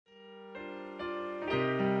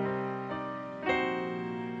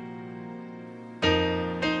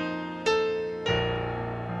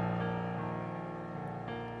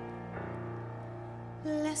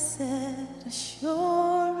Blessed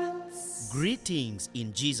assurance. Greetings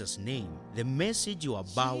in Jesus' name. The message you are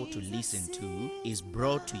about to listen to is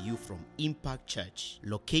brought to you from Impact Church,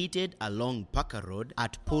 located along Parker Road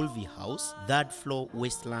at Polvi House, 3rd floor,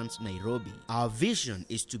 Westlands, Nairobi. Our vision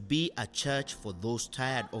is to be a church for those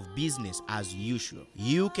tired of business as usual.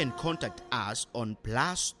 You can contact us on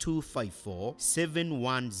 +254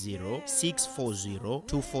 710 640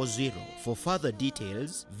 240. For further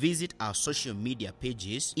details, visit our social media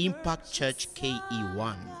pages, Impact Church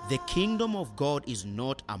KE1. The kingdom of God is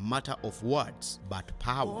not a matter of words, but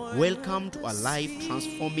power. Welcome to a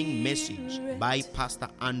life-transforming message by Pastor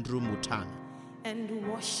Andrew Mutana. And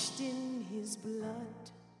washed in his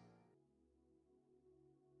blood.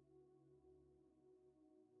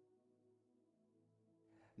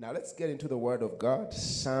 Now let's get into the Word of God.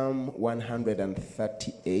 Psalm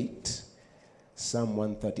 138. Psalm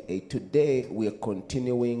 138. Today we are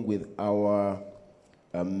continuing with our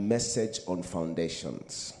message on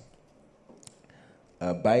foundations.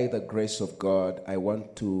 By the grace of God, I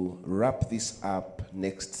want to wrap this up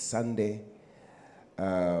next Sunday.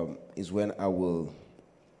 Is when I will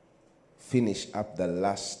finish up the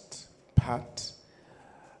last part.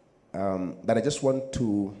 But I just want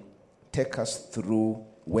to take us through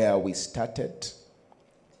where we started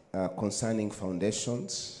concerning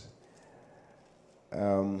foundations.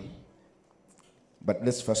 But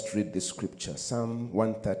let's first read the scripture. Psalm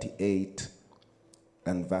 138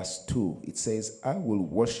 and verse 2. It says, I will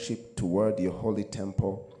worship toward your holy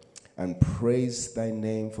temple and praise thy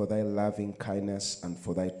name for thy loving kindness and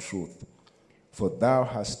for thy truth. For thou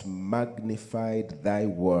hast magnified thy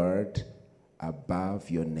word above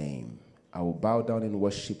your name. I will bow down in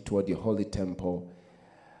worship toward your holy temple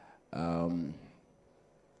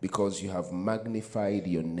because you have magnified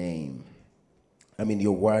your name.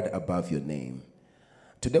 Your word above your name.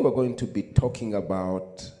 Today we're going to be talking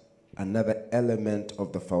about another element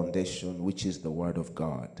of the foundation, which is the word of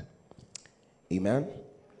God. Amen?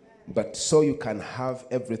 But so you can have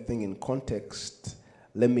everything in context,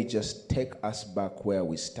 let me just take us back where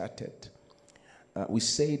we started. We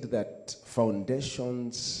said that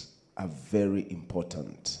foundations are very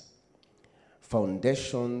important.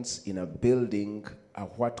 Foundations in a building are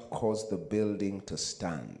what cause the building to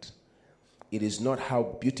stand. It is not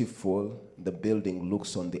how beautiful the building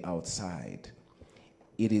looks on the outside.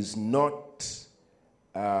 It is not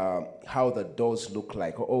how the doors look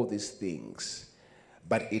like, or all these things.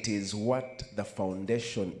 But it is what the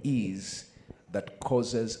foundation is that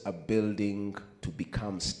causes a building to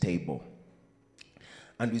become stable.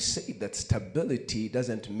 And we say that stability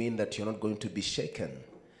doesn't mean that you're not going to be shaken.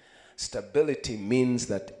 Stability means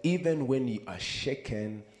that even when you are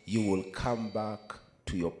shaken, you will come back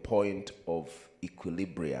to your point of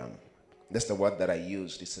equilibrium. That's the word that I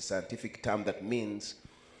used. It's a scientific term that means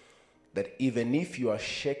that even if you are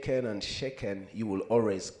shaken and shaken, you will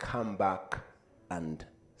always come back and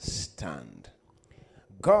stand.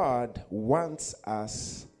 God wants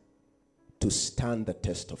us to stand the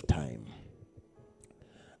test of time.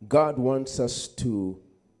 God wants us to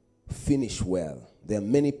finish well. There are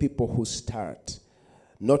many people who start,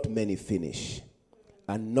 not many finish,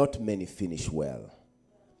 and not many finish well.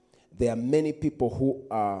 There are many people who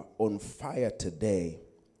are on fire today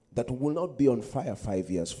that will not be on fire 5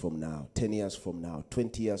 years from now, 10 years from now,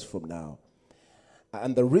 20 years from now.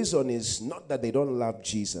 And the reason is not that they don't love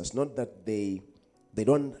Jesus, not that they're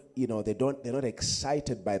not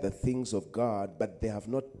excited by the things of God, but they have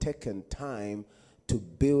not taken time to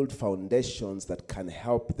build foundations that can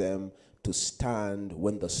help them to stand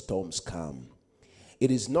when the storms come.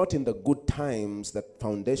 It is not in the good times that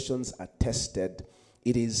foundations are tested.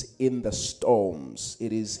 It is in the storms.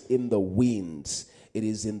 It is in the winds. It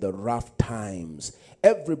is in the rough times.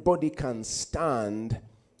 Everybody can stand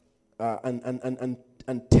and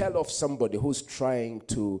tell of somebody who's trying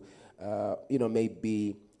to,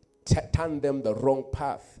 maybe turn them the wrong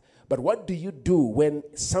path. But what do you do when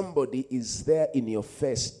somebody is there in your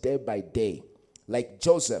face day by day? Like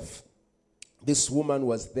Joseph, this woman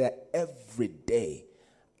was there every day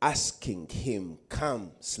asking him,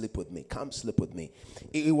 come sleep with me, come sleep with me.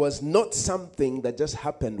 It was not something that just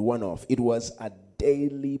happened one-off. It was a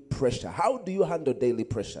daily pressure. How do you handle daily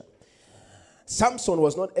pressure? Samson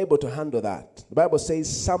was not able to handle that. The Bible says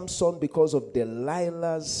Samson, because of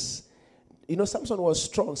Delilah's, Samson was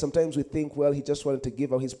strong. Sometimes we think, well, he just wanted to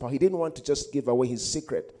give out his power. He didn't want to just give away his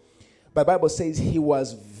secret. But the Bible says he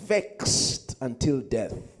was vexed until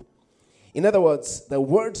death. In other words, the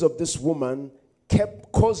words of this woman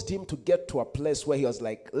caused him to get to a place where he was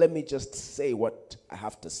like, let me just say what I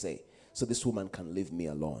have to say so this woman can leave me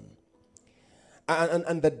alone.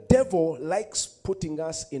 And the devil likes putting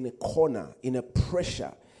us in a corner, in a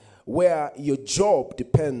pressure, where your job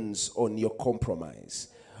depends on your compromise,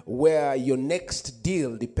 where your next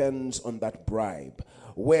deal depends on that bribe,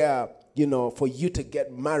 where, for you to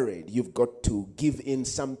get married, you've got to give in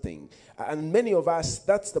something. And many of us,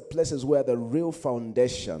 that's the places where the real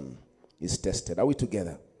foundation is tested. Are we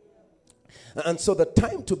together? And so the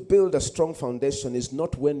time to build a strong foundation is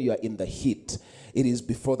not when you are in the heat. It is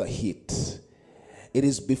before the heat. It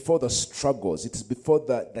is before the struggles. It is before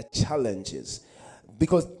the challenges.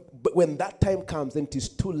 Because when that time comes, then it is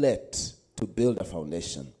too late to build a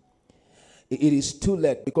foundation. It is too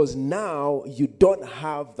late because now you don't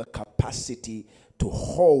have the capacity to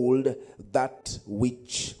hold that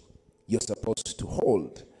which you're supposed to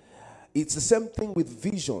hold. It's the same thing with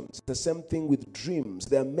visions, the same thing with dreams.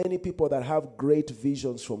 There are many people that have great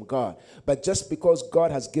visions from God. But just because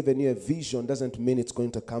God has given you a vision doesn't mean it's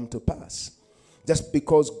going to come to pass. Just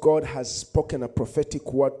because God has spoken a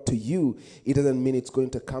prophetic word to you, it doesn't mean it's going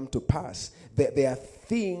to come to pass. There are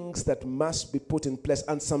things that must be put in place.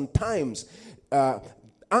 And sometimes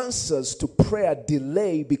answers to prayer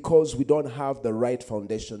delay because we don't have the right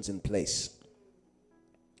foundations in place.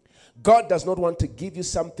 God does not want to give you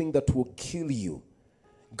something that will kill you.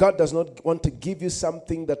 God does not want to give you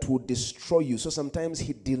something that will destroy you. So sometimes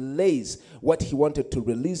he delays what he wanted to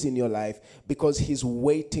release in your life because he's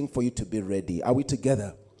waiting for you to be ready. Are we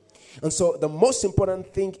together? And so the most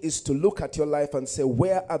important thing is to look at your life and say,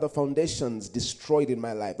 where are the foundations destroyed in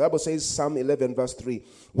my life? The Bible says, Psalm 11 verse 3,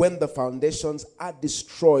 when the foundations are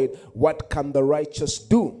destroyed, what can the righteous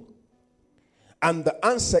do? And the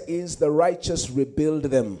answer is the righteous rebuild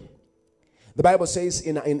them. The Bible says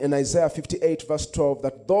in Isaiah 58 verse 12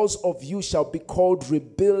 that those of you shall be called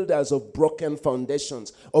rebuilders of broken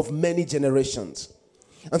foundations of many generations.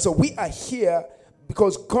 And so we are here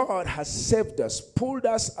because God has saved us, pulled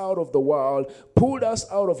us out of the world, pulled us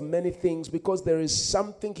out of many things because there is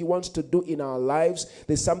something he wants to do in our lives.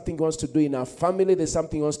 There's something he wants to do in our family. There's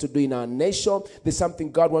something he wants to do in our nation. There's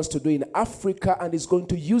something God wants to do in Africa, and he's going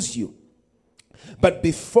to use you. But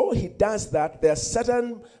before he does that, there are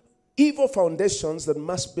certain evil foundations that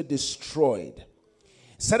must be destroyed.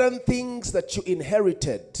 Certain things that you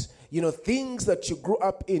inherited, things that you grew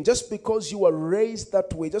up in. Just because you were raised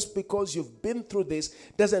that way, just because you've been through this,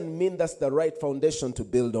 doesn't mean that's the right foundation to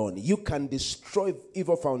build on. You can destroy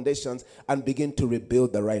evil foundations and begin to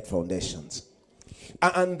rebuild the right foundations.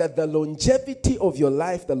 And that the longevity of your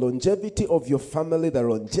life, the longevity of your family, the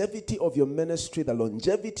longevity of your ministry, the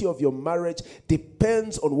longevity of your marriage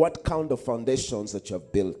depends on what kind of foundations that you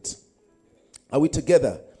have built. Are we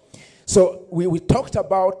together? So we talked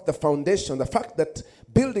about the foundation, the fact that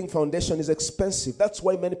building foundation is expensive. That's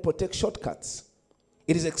why many people take shortcuts.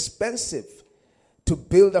 It is expensive to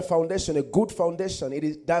build a foundation, a good foundation.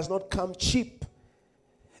 It does not come cheap.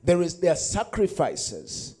 There are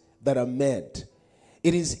sacrifices that are made.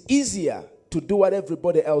 It is easier to do what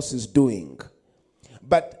everybody else is doing.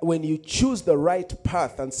 But when you choose the right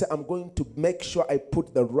path and say, I'm going to make sure I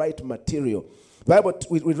put the right material. Bible,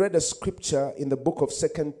 we read a scripture in the book of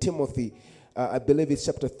 2 Timothy, I believe it's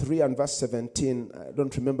chapter 3 and verse 17. I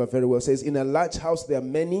don't remember very well. It says, in a large house there are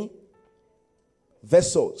many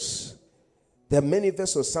vessels. There are many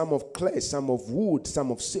vessels, some of clay, some of wood, some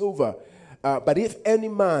of silver. But if any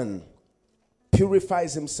man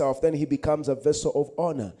purifies himself, then he becomes a vessel of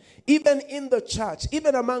honor. Even in the church,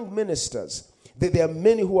 even among ministers, there are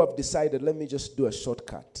many who have decided, let me just do a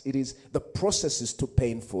shortcut. The process is too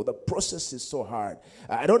painful. The process is so hard.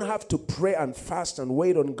 I don't have to pray and fast and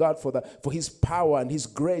wait on God for his power and his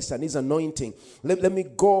grace and his anointing. Let me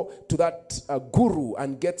go to that guru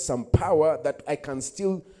and get some power that I can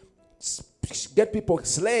still get people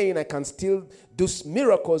slain. I can still do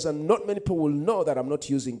miracles, and not many people will know that I'm not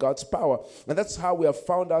using God's power. And that's how we have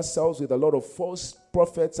found ourselves with a lot of false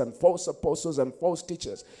prophets and false apostles and false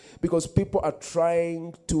teachers, because people are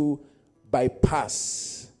trying to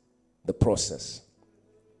bypass the process.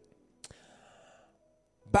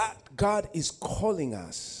 But God is calling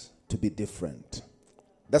us to be different.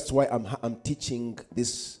 That's why I'm teaching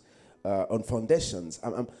this on foundations.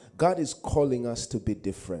 God is calling us to be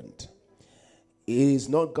different. It is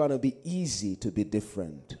not going to be easy to be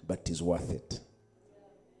different, but it is worth it.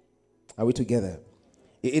 Are we together?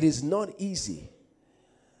 It is not easy.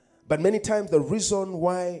 But many times the reason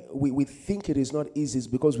why we think it is not easy is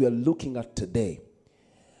because we are looking at today.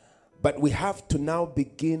 But we have to now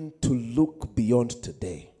begin to look beyond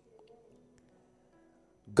today.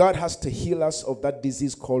 God has to heal us of that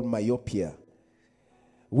disease called myopia,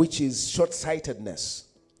 which is short-sightedness,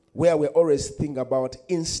 where we always think about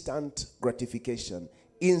instant gratification,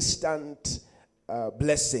 instant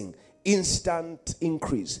blessing, instant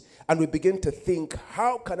increase. And we begin to think,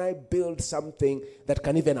 how can I build something that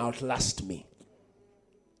can even outlast me?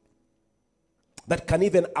 That can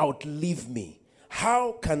even outlive me?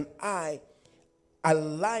 How can I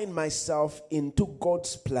align myself into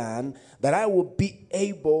God's plan that I will be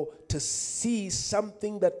able to see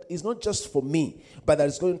something that is not just for me, but that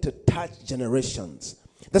is going to touch generations?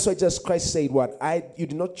 That's why Jesus Christ said, you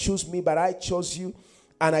did not choose me, but I chose you,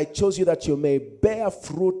 and I chose you that you may bear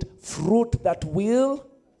fruit that will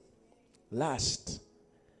last.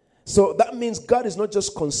 So that means God is not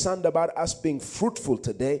just concerned about us being fruitful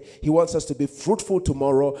today. He wants us to be fruitful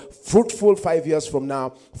tomorrow, fruitful 5 years from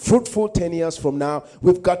now, fruitful 10 years from now.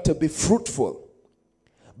 We've got to be fruitful.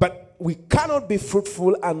 But we cannot be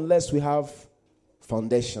fruitful unless we have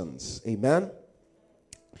foundations. Amen?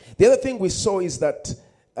 The other thing we saw is that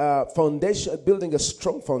building a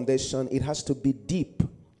strong foundation, it has to be deep.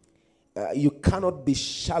 You cannot be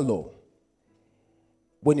shallow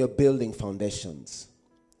when you're building foundations.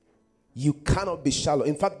 You cannot be shallow.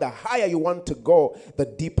 In fact, the higher you want to go, the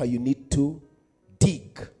deeper you need to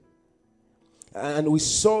dig. And we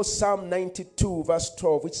saw Psalm 92 verse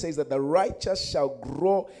 12, which says that the righteous shall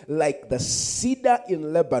grow like the cedar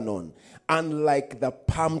in Lebanon and like the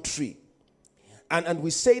palm tree. And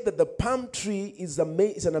we say that the palm tree is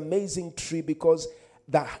an amazing tree because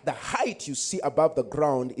the height you see above the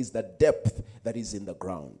ground is the depth that is in the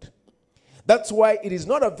ground. That's why it is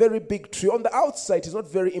not a very big tree. On the outside, it's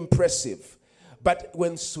not very impressive. But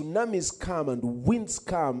when tsunamis come and winds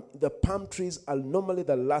come, the palm trees are normally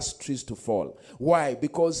the last trees to fall. Why?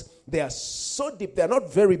 Because they are so deep. They are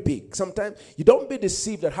not very big. Sometimes you don't be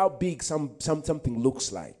deceived at how big something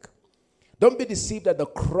looks like. Don't be deceived at the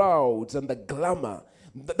crowds and the glamour.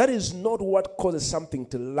 That is not what causes something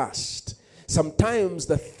to last. Sometimes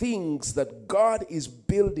the things that God is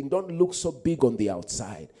building don't look so big on the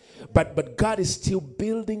outside. But God is still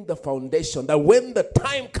building the foundation that when the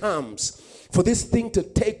time comes for this thing to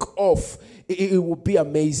take off, it will be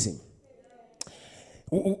amazing.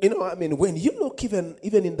 When you look even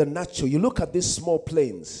in the natural, you look at these small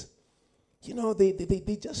planes, they have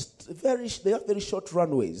very short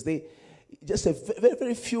runways. They just a very,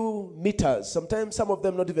 very few meters. Sometimes some of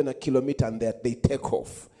them not even a kilometer, and they take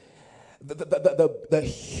off. The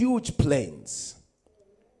huge planes.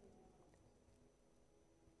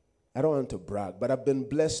 I don't want to brag, but I've been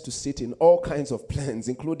blessed to sit in all kinds of planes,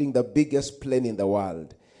 including the biggest plane in the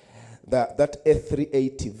world. That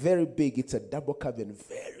A380, very big. It's a double cabin,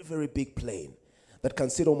 very, very big plane that can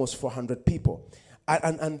seat almost 400 people.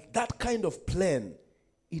 And that kind of plane,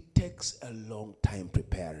 it takes a long time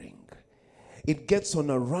preparing. It gets on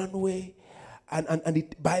a runway,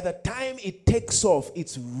 and by the time it takes off,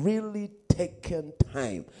 it's really taken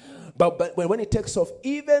time. But when it takes off,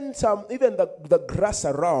 even the grass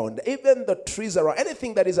around, even the trees around,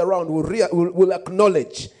 anything that is around will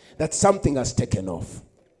acknowledge that something has taken off.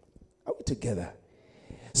 Are we together?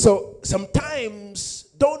 So sometimes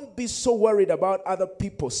don't be so worried about other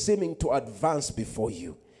people seeming to advance before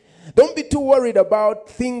you. Don't be too worried about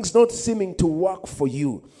things not seeming to work for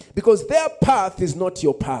you, because their path is not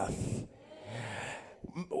your path.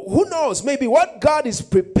 Who knows? Maybe what God is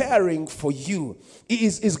preparing for you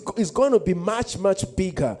is going to be much, much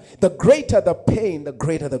bigger. The greater the pain, the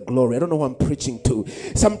greater the glory. I don't know who I'm preaching to.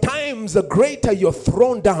 Sometimes the greater you're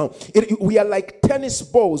thrown down, we are like tennis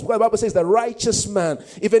balls. Well, the Bible says the righteous man,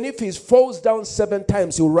 even if he falls down 7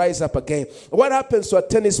 times, he'll rise up again. What happens to a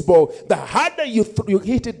tennis ball? The harder you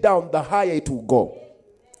hit it down, the higher it will go.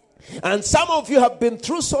 And some of you have been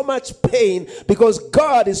through so much pain because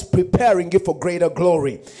God is preparing you for greater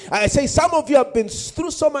glory. I say some of you have been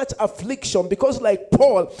through so much affliction because, like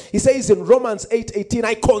Paul, he says in Romans 8:18,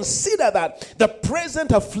 I consider that the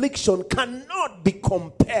present affliction cannot be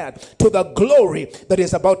compared to the glory that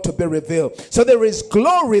is about to be revealed. So there is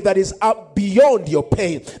glory that is up beyond your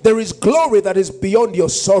pain. There is glory that is beyond your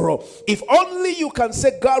sorrow. If only you can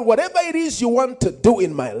say, God, whatever it is you want to do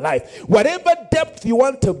in my life, whatever depth you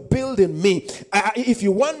want to build in me, if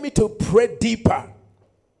you want me to pray deeper,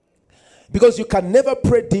 because you can never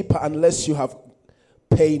pray deeper unless you have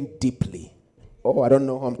pain deeply. Oh, I don't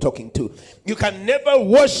know who I'm talking to. You can never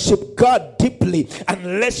worship God deeply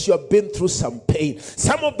unless you have been through some pain.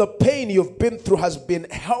 Some of the pain you've been through has been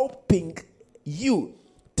helping you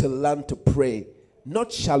to learn to pray,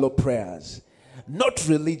 not shallow prayers, not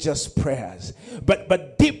religious prayers,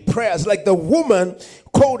 but deep prayers. Like the woman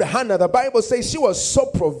called Hannah, the Bible says she was so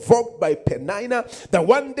provoked by Peninnah that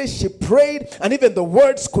one day she prayed and even the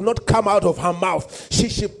words could not come out of her mouth. She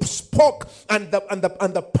spoke and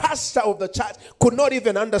the pastor of the church could not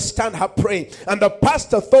even understand her praying. And the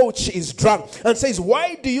pastor thought she is drunk and says,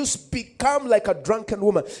 "Why do you become like a drunken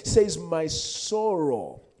woman?" She says, "My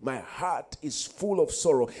sorrow, my heart is full of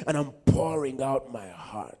sorrow and I'm pouring out my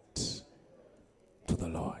heart to the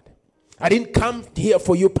Lord. I didn't come here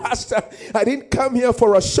for you, pastor. I didn't come here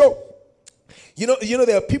for a show." You know,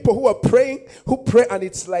 there are people who are praying, who pray, and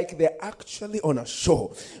it's like they're actually on a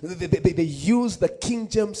show. They use the King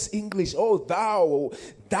James English. "Oh, thou,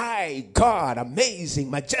 thy God, amazing,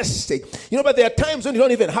 majestic." But there are times when you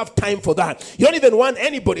don't even have time for that. You don't even want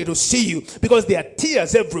anybody to see you because there are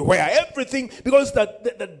tears everywhere. Everything, because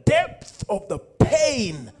the depth of the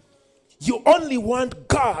pain, you only want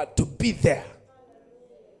God to be there.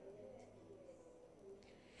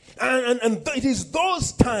 And it is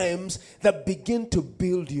those times that begin to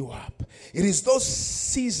build you up. It is those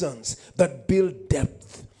seasons that build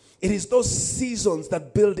depth. It is those seasons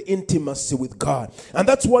that build intimacy with God. And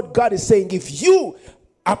that's what God is saying. If you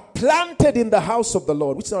are planted in the house of the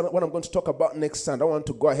Lord, which is what I'm going to talk about next time. I don't want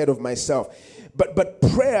to go ahead of myself. But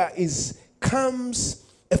prayer comes,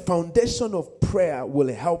 a foundation of prayer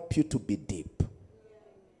will help you to be deep.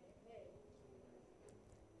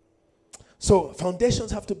 So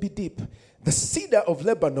foundations have to be deep. The cedar of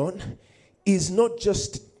Lebanon is not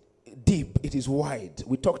just deep, it is wide.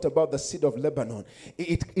 We talked about the cedar of Lebanon.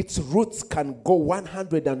 Its roots can go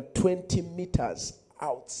 120 meters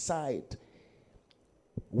outside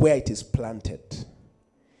where it is planted.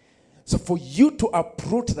 So for you to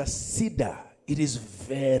uproot the cedar, it is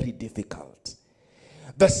very difficult.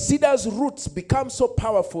 The cedar's roots become so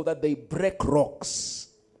powerful that they break rocks.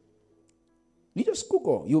 You just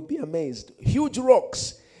Google, you'll be amazed. Huge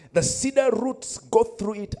rocks, the cedar roots go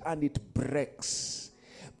through it and it breaks.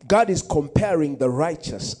 God is comparing the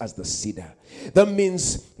righteous as the cedar. That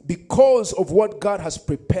means because of what God has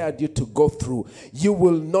prepared you to go through, you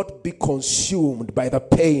will not be consumed by the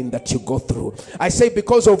pain that you go through. I say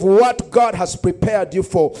because of what God has prepared you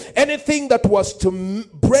for, anything that was to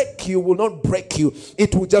break you will not break you.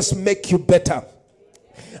 It will just make you better.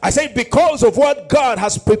 I say because of what God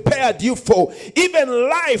has prepared you for, even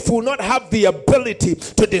life will not have the ability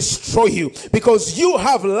to destroy you, because you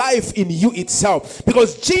have life in you itself.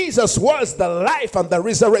 Because Jesus was the life and the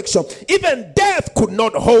resurrection. Even death could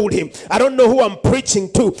not hold him. I don't know who I'm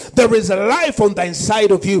preaching to. There is a life on the inside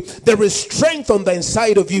of you. There is strength on the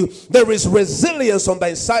inside of you. There is resilience on the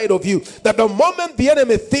inside of you. That the moment the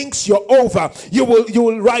enemy thinks you're over, you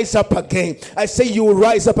will rise up again. I say you will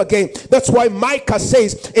rise up again. That's why Micah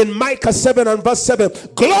says in Micah 7 and verse 7,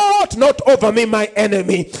 "Gloat not over me, my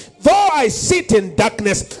enemy. Though I sit in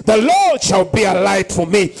darkness, the Lord shall be a light for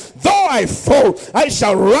me. Though I fall, I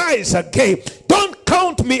shall rise again." Don't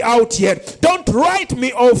count me out yet. Don't write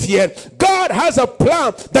me off yet. God has a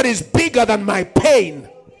plan that is bigger than my pain.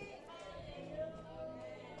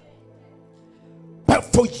 But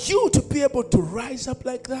for you to be able to rise up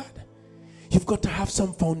like that, you've got to have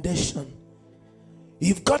some foundation.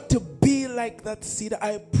 You've got to be like that cedar.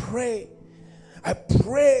 I pray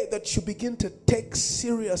that you begin to take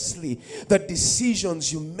seriously the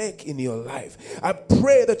decisions you make in your life. I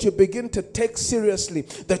pray that you begin to take seriously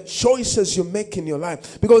the choices you make in your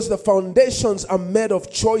life. Because the foundations are made of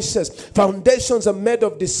choices. Foundations are made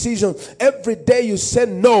of decisions. Every day you say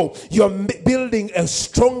no, you're building a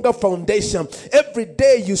stronger foundation. Every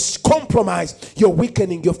day you compromise, you're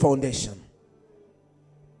weakening your foundation.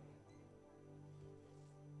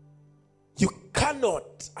 You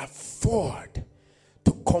cannot afford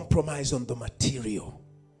to compromise on the material.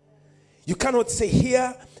 You cannot say,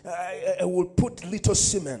 here, I will put little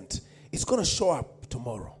cement. It's going to show up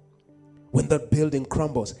tomorrow when that building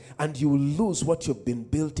crumbles, and you will lose what you've been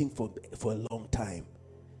building for a long time.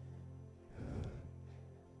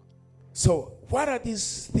 So what are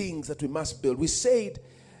these things that we must build? We said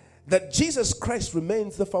that Jesus Christ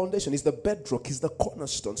remains the foundation. He's the bedrock. He's the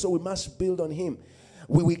cornerstone. So we must build on him.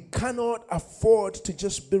 We cannot afford to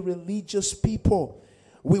just be religious people.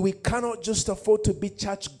 We cannot just afford to be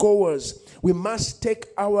church goers. We must take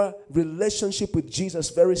our relationship with Jesus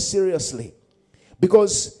very seriously,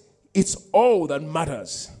 because it's all that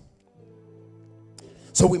matters.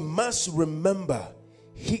 So we must remember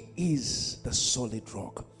he is the solid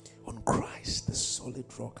rock. On Christ, the solid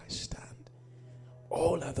rock I stand.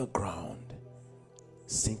 All other ground,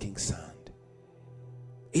 sinking sand.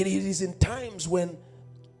 It is in times when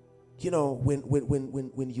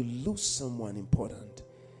when you lose someone important,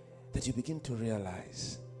 that you begin to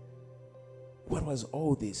realize what was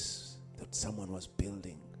all this that someone was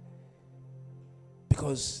building?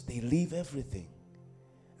 Because they leave everything.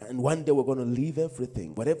 And one day we're going to leave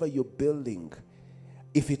everything. Whatever you're building,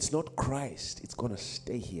 if it's not Christ, it's going to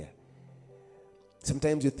stay here.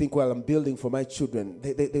 Sometimes you think, well, I'm building for my children.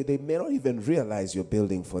 They may not even realize you're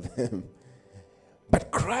building for them.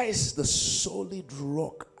 But Christ, the solid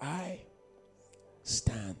rock, I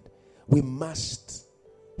stand. We must.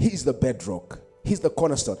 He's the bedrock. He's the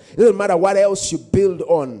cornerstone. It doesn't matter what else you build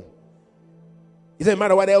on. It doesn't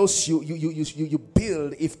matter what else you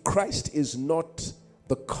build. If Christ is not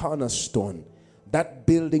the cornerstone, that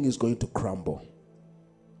building is going to crumble.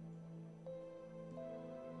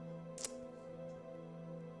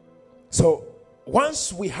 So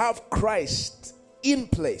once we have Christ in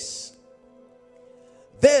place,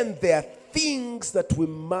 then there are things that we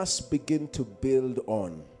must begin to build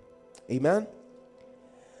on. Amen?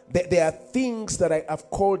 There are things that I have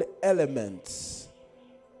called elements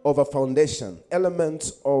of a foundation.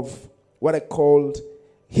 Elements of what I called,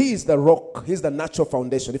 he is the rock. He's the natural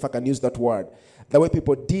foundation, if I can use that word. The way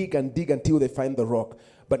people dig and dig until they find the rock.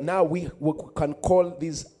 But now we can call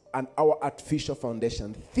these our artificial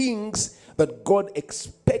foundation. Things that God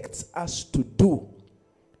expects us to do.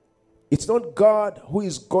 It's not God who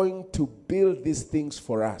is going to build these things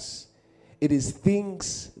for us. It is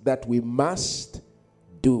things that we must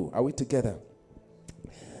do. Are we together?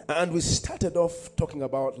 And we started off talking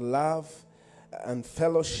about love and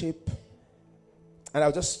fellowship. And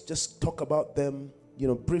I'll just talk about them,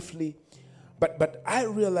 briefly. But I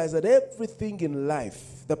realize that everything in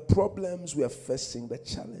life, the problems we are facing, the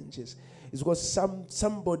challenges, is because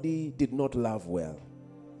somebody did not love well.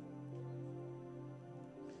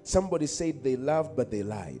 Somebody said they loved, but they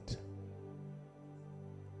lied.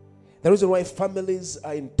 The reason why families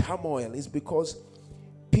are in turmoil is because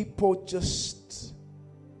people just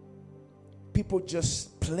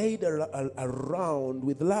played around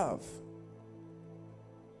with love.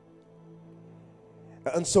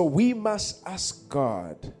 And so we must ask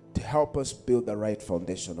God to help us build the right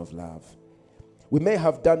foundation of love. We may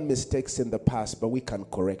have done mistakes in the past, but we can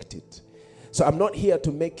correct it. So I'm not here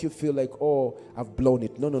to make you feel like, oh, I've blown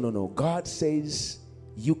it. No. God says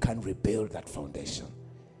you can rebuild that foundation.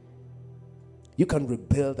 You can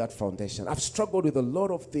rebuild that foundation. I've struggled with a lot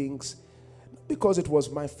of things, not because it was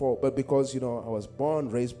my fault, but because, I was born,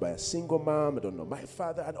 raised by a single mom. I don't know my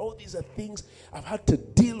father, and all these are things I've had to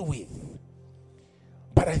deal with.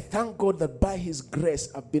 But I thank God that by His grace,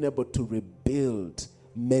 I've been able to rebuild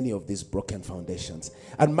many of these broken foundations.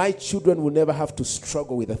 And my children will never have to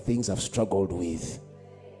struggle with the things I've struggled with.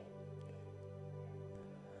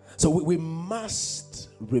 So we must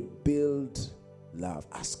rebuild love.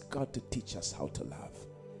 Ask God to teach us how to love.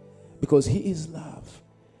 Because He is love.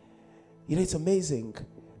 It's amazing.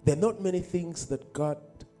 There are not many things that God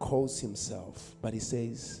calls Himself, but He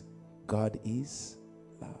says, God is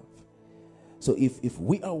love. So if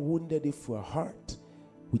we are wounded, if we're hurt,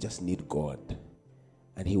 we just need God.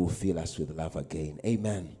 And He will fill us with love again.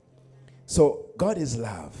 Amen. So God is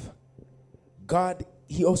love. God,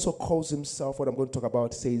 He also calls Himself, what I'm going to talk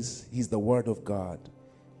about, says He's the Word of God.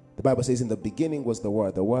 The Bible says in the beginning was the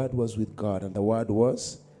Word. The Word was with God, and the Word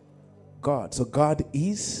was God. So God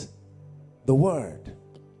is the Word.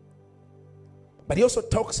 But He also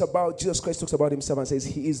Jesus Christ talks about Himself and says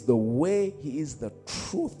He is the way, He is the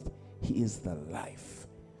truth, He is the life.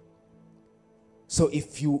 So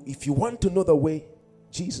if you want to know the way,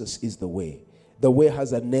 Jesus is the way. The way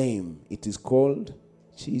has a name. It is called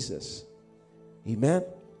Jesus. Amen?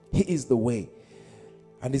 He is the way,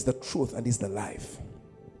 and is the truth, and is the life.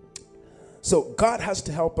 So God has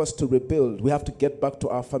to help us to rebuild. We have to get back to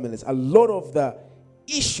our families. A lot of the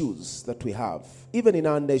issues that we have, even in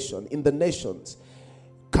our nation, in the nations,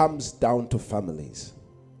 comes down to families.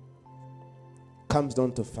 Comes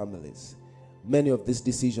down to families. Many of these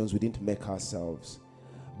decisions we didn't make ourselves.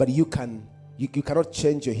 But you cannot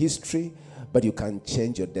change your history, but you can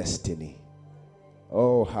change your destiny.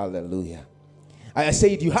 Oh, hallelujah. I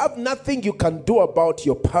said you have nothing you can do about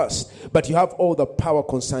your past, but you have all the power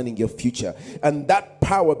concerning your future. And that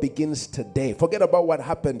power begins today. Forget about what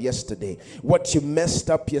happened yesterday, what you messed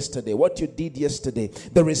up yesterday, what you did yesterday.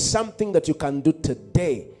 There is something that you can do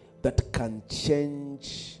today that can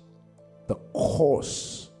change the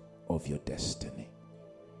course of your destiny.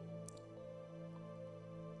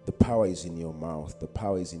 The power is in your mouth. The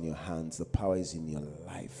power is in your hands. The power is in your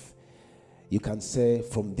life. You can say,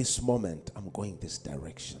 from this moment, I'm going this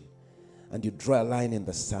direction. And you draw a line in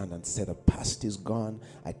the sand and say, the past is gone.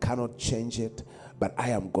 I cannot change it, but I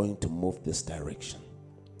am going to move this direction.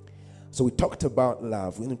 So we talked about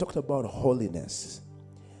love. We talked about holiness.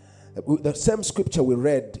 The same scripture we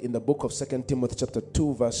read in the book of 2 Timothy chapter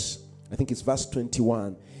 2 verse, I think it's verse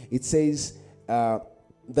 21. It says that,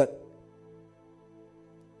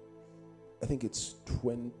 I think it's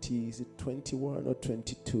 20, is it 21 or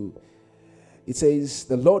 22? It says,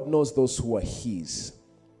 the Lord knows those who are his,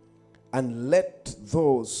 and let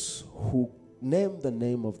those who name the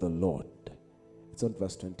name of the Lord, it's not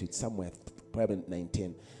verse 20, it's somewhere, probably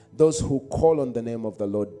 19. Those who call on the name of the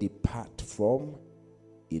Lord depart from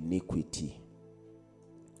iniquity.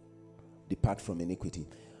 Depart from iniquity.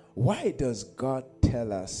 Why does God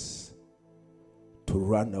tell us to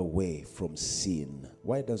run away from sin?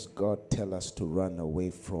 Why does God tell us to run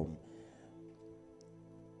away from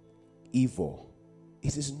evil?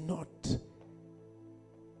 It is not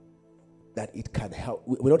that it can help.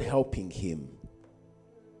 We're not helping him.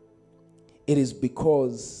 It is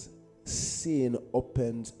because sin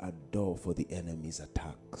opens a door for the enemy's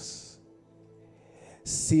attacks.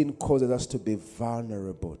 Sin causes us to be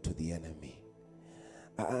vulnerable to the enemy.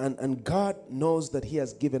 And God knows that he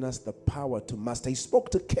has given us the power to master. He spoke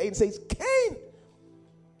to Cain, says, Cain,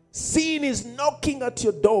 sin is knocking at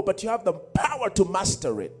your door, but you have the power to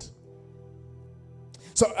master it.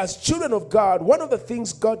 So as children of God, one of the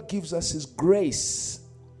things God gives us is grace.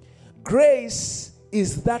 Grace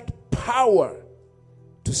is that power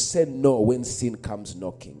to say no when sin comes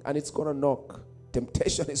knocking. And it's going to knock.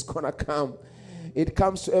 Temptation is going to come. It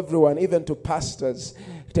comes to everyone, even to pastors.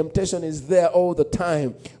 Temptation is there all the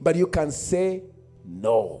time. But you can say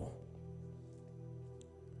no.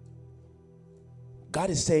 God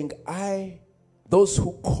is saying, those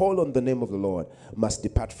who call on the name of the Lord must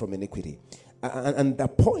depart from iniquity. And the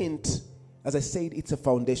point, as I said, it's a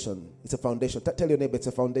foundation. It's a foundation. Tell your neighbor it's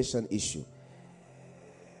a foundation issue.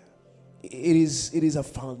 It is a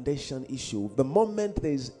foundation issue. The moment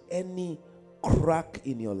there is any crack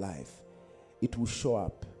in your life, it will show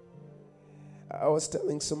up. I was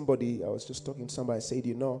telling somebody, I was just talking to somebody, I said,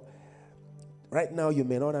 right now you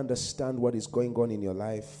may not understand what is going on in your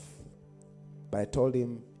life, but I told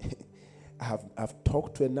him, I've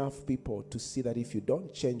talked to enough people to see that if you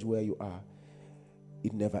don't change where you are,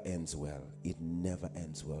 it never ends well. It never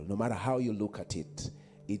ends well. No matter how you look at it,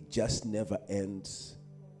 it just never ends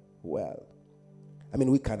well. I mean,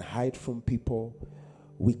 we can hide from people.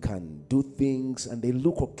 We can do things and they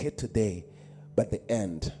look okay today, but the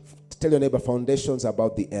end. Tell your neighbor, foundations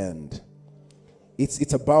about the end.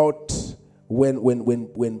 It's about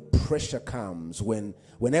when pressure comes, when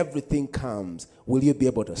everything comes, will you be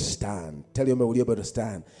able to stand? Tell your neighbor, will you be able to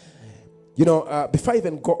stand? Before I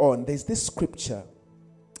even go on, there's this scripture.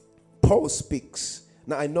 Paul speaks.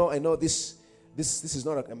 Now I know this is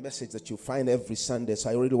not a message that you find every Sunday, so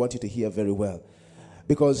I really want you to hear very well.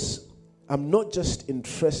 Because I'm not just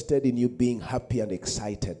interested in you being happy and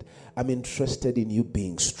excited. I'm interested in you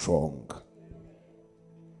being strong.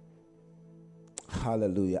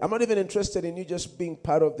 Hallelujah. I'm not even interested in you just being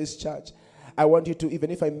part of this church. I want you to,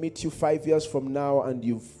 even if I meet you 5 years from now and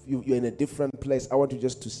you're in a different place, I want you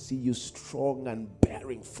just to see you strong and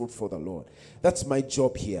bearing fruit for the Lord. That's my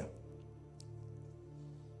job here.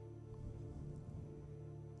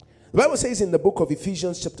 The Bible says in the book of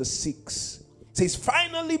Ephesians chapter 6, it says,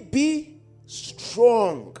 finally be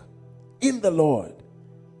strong in the Lord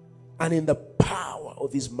and in the power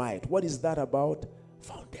of his might. What is that about?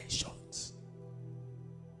 Foundations.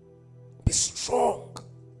 Be strong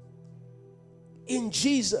in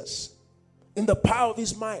Jesus, in the power of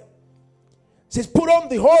his might. It says, put on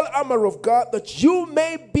the whole armor of God that you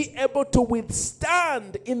may be able to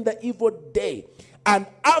withstand in the evil day. And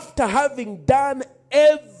after having done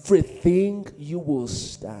everything, you will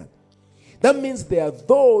stand. That means there are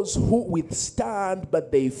those who withstand,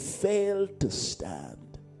 but they fail to stand.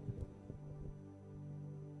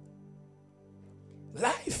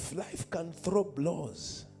 Life can throw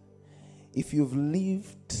blows. If you've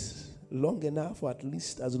lived long enough, or at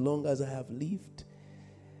least as long as I have lived,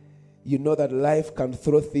 you know that life can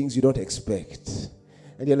throw things you don't expect.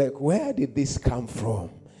 And you're like, where did this come from?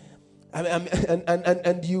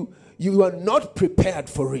 And you are not prepared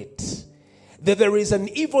for it. That there is an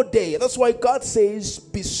evil day. That's why God says,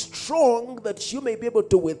 be strong that you may be able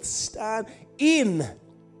to withstand in.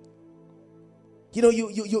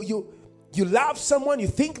 You love someone, you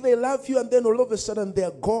think they love you, and then all of a sudden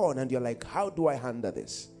they're gone. And you're like, how do I handle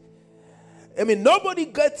this? I mean, nobody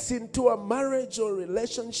gets into a marriage or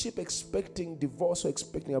relationship expecting divorce or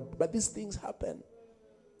expecting but these things happen.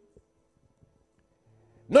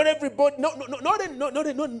 Not everybody,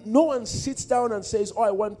 no one sits down and says,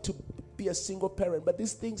 I want to be a single parent, but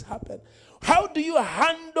these things happen. How do you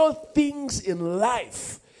handle things in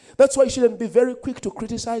life? That's why you shouldn't be very quick to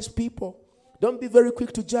criticize people. Don't be very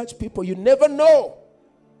quick to judge people. You never know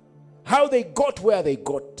how they got where they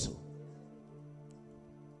got to.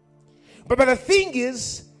 But the thing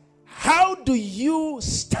is, how do you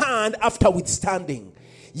stand after withstanding?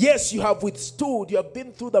 Yes, you have withstood. You have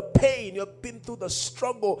been through the pain. You have been through the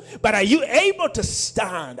struggle. But are you able to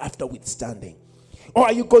stand after withstanding? Or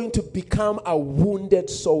are you going to become a wounded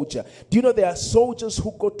soldier? Do you know there are soldiers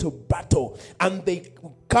who go to battle and they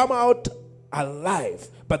come out alive,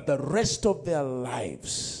 but the rest of their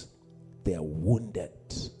lives, they are wounded.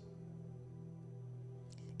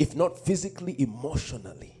 If not physically,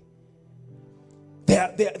 emotionally.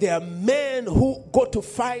 There are men who go to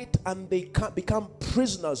fight and they can become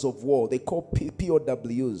prisoners of war. They call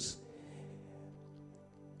POWs.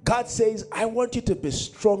 God says, I want you to be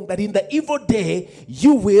strong, that in the evil day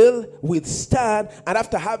you will withstand, and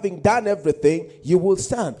after having done everything, you will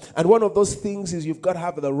stand. And one of those things is you've got to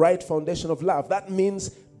have the right foundation of love. That means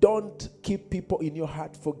don't keep people in your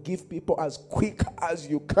heart. Forgive people as quick as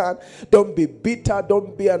you can. Don't be bitter.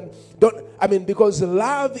 Because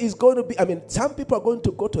love is going to be, some people are going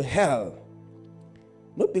to go to hell.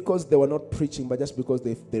 Not because they were not preaching, but just because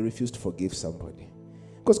they refused to forgive somebody.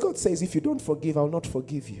 Because God says, if you don't forgive, I'll not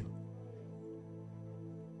forgive you.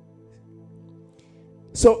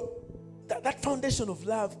 So, that foundation of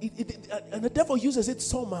love, and the devil uses it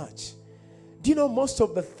so much. Do you know most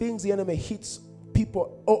of the things the enemy hits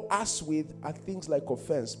people or us with are things like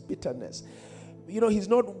offense, bitterness. He's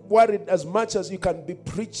not worried as much as you can be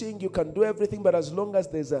preaching, you can do everything, but as long as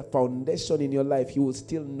there's a foundation in your life, he will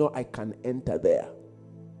still know I can enter there.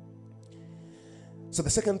 So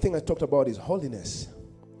the second thing I talked about is holiness.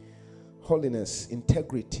 Holiness,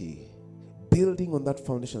 integrity, building on that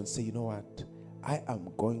foundation. Say, you know what? I am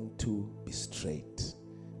going to be straight.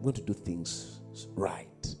 I'm going to do things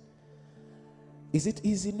right. Is it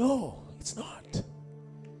easy? No, it's not.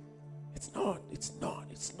 It's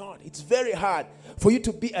not. It's very hard for you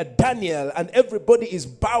to be a Daniel and everybody is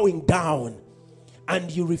bowing down and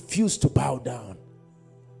you refuse to bow down.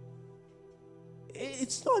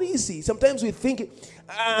 It's not easy. Sometimes we think,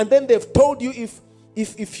 and then they've told you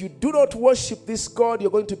if you do not worship this God,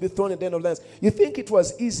 you're going to be thrown in the den of lions. You think it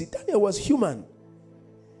was easy. Daniel was human.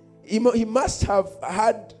 He must have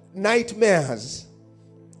had nightmares.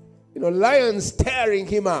 Lions tearing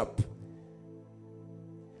him up.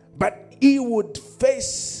 But he would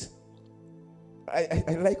face,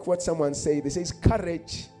 I like what someone said. They say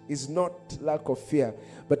courage is not lack of fear,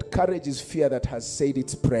 but courage is fear that has said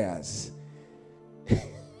its prayers.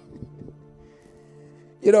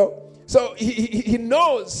 So he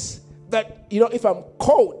knows that, if I'm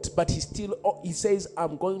caught, but he says,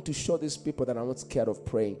 I'm going to show these people that I'm not scared of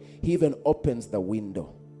praying. He even opens the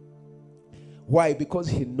window. Why? Because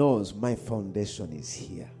he knows my foundation is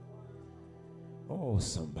here. Oh,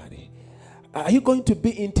 somebody. Are you going to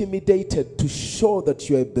be intimidated to show that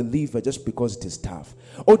you're a believer just because it is tough?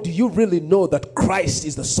 Or do you really know that Christ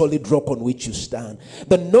is the solid rock on which you stand?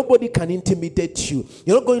 That nobody can intimidate you.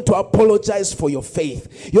 You're not going to apologize for your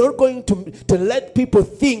faith. You're not going to let people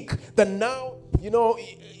think that now, you're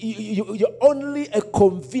only a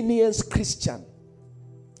convenience Christian.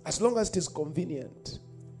 As long as it is convenient.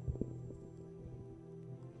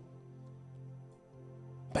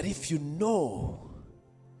 But if you know,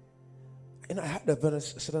 I had a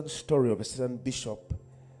certain story of a certain bishop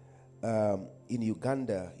in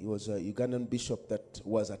Uganda. He was a Ugandan bishop that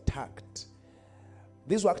was attacked.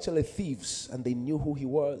 These were actually thieves, and they knew who he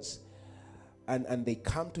was. And they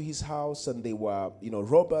come to his house, and they were,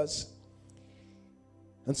 robbers.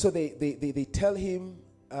 And so they tell him,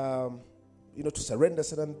 to surrender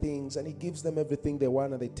certain things, and he gives them everything they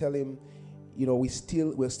want, and they tell him, we're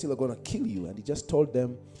still going to kill you. And he just told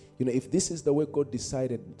them, if this is the way God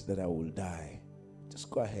decided that I will die,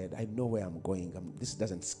 just go ahead. I know where I'm going. This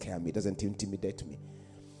doesn't scare me. It doesn't intimidate me.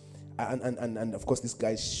 And of course, these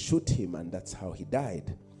guys shoot him, and that's how he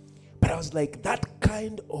died. But I was like, that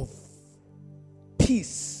kind of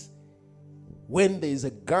peace when there's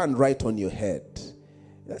a gun right on your head,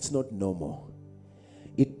 that's not normal.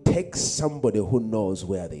 It takes somebody who knows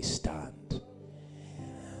where they stand.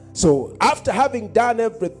 So after having done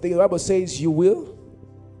everything, the Bible says you will.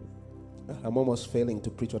 I'm almost failing to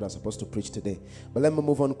preach what I'm supposed to preach today. But let me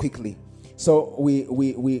move on quickly. So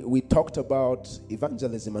we talked about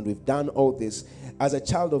evangelism, and we've done all this. As a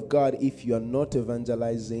child of God, if you are not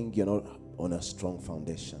evangelizing, you're not on a strong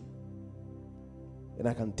foundation. And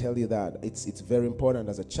I can tell you that it's very important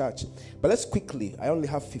as a church. But let's quickly, I only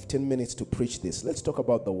have 15 minutes to preach this. Let's talk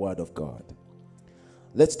about the Word of God.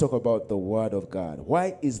 Let's talk about the Word of God.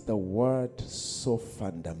 Why is the Word so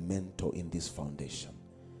fundamental in this foundation?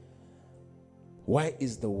 Why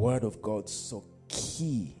is the word of God so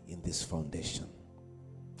key in this foundation?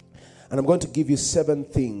 And I'm going to give you 7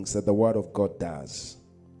 things that the word of God does.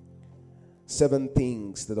 7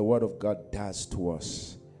 things that the word of God does to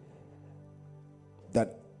us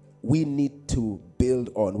that we need to build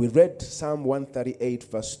on. We read Psalm 138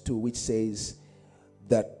 verse 2, which says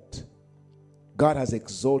that God has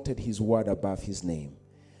exalted his word above his name.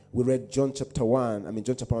 We read John chapter 1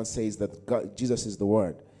 says that God, Jesus is the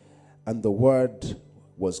word. And the word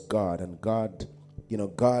was God. And God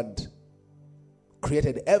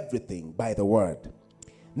created everything by the word.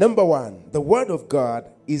 Number 1, the word of God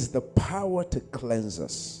is the power to cleanse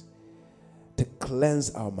us, to cleanse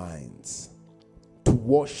our minds, to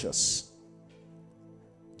wash us.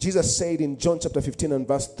 Jesus said in John chapter 15 and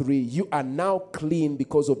verse 3, you are now clean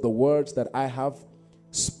because of the words that I have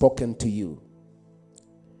spoken to you.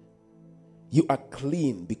 You are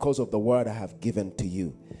clean because of the word I have given to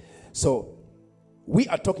you. So, we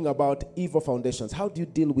are talking about evil foundations. How do you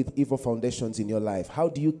deal with evil foundations in your life? How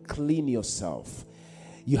do you clean yourself?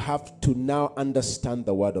 You have to now understand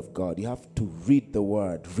the word of God. You have to read the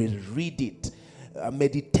word, read it,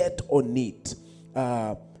 meditate on it,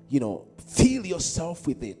 fill yourself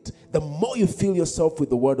with it. The more you fill yourself with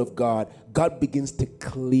the word of God, God begins to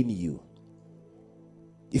clean you.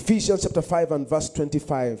 Ephesians chapter 5 and verse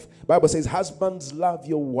 25, the Bible says, husbands, love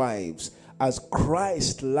your wives as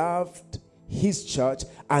Christ loved his church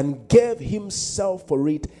and gave himself for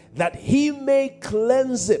it, that he may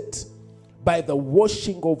cleanse it by the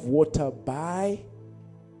washing of water by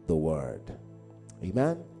the word.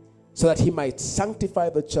 Amen. So that he might sanctify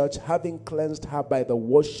the church, having cleansed her by the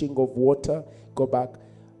washing of water, go back,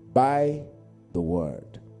 by the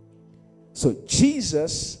word. So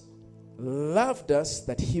Jesus loved us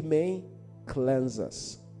that he may cleanse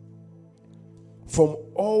us from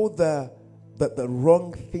all the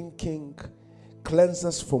wrong thinking, cleanse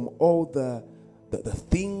us from all the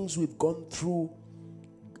things we've gone through.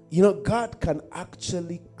 God can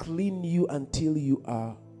actually clean you until you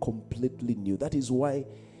are completely new. That is why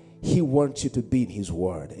he wants you to be in his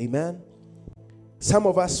word. Amen. Some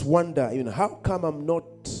of us wonder, how come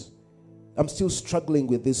I'm still struggling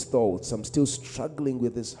with these thoughts. I'm still struggling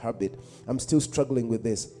with this habit. I'm still struggling with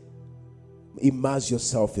this. Immerse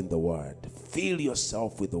yourself in the word. Fill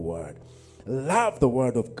yourself with the word. Love the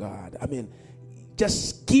word of God.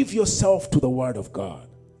 Just give yourself to the word of God.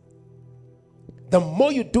 The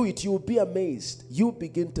more you do it, you will be amazed. You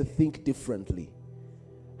begin to think differently.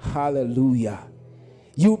 Hallelujah.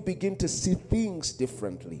 You begin to see things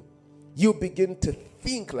differently. You begin to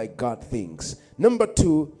think like God thinks. Number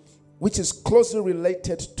 2, which is closely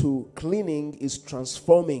related to cleaning, is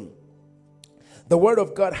transforming. The word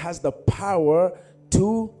of God has the power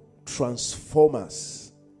to transform us.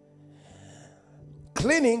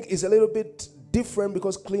 Cleaning is a little bit different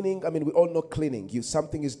because cleaning, we all know cleaning.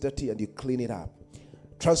 Something is dirty and you clean it up.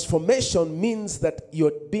 Transformation means that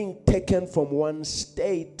you're being taken from one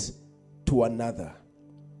state to another.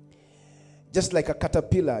 Just like a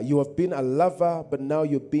caterpillar, you have been a larva, but now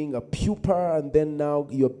you're being a pupa, and then now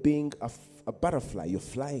you're being a butterfly, you're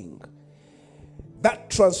flying. That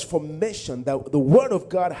transformation, the word of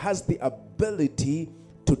God has the ability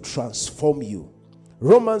to transform you.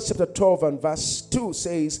 Romans chapter 12 and verse 2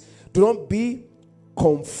 says, do not be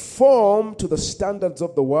conformed to the standards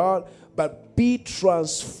of the world, but be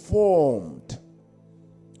transformed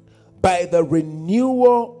by the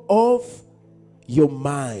renewal of your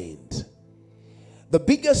mind. The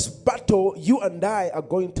biggest battle you and I are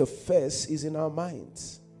going to face is in our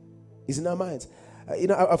minds.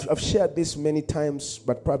 I've shared this many times,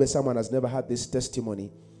 but probably someone has never had this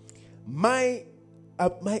testimony. My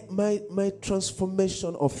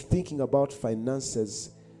transformation of thinking about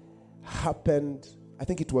finances happened, I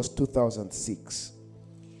think it was 2006.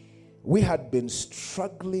 We had been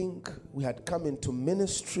struggling. We had come into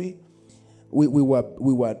ministry. We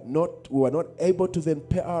were not able to even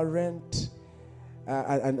pay our rent.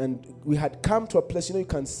 And we had come to a place, you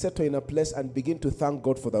can settle in a place and begin to thank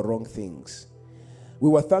God for the wrong things. We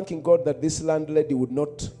were thanking God that this landlady would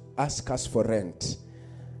not ask us for rent.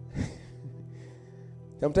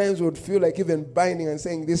 Sometimes we would feel like even binding and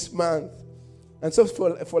saying this month. And so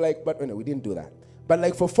we didn't do that.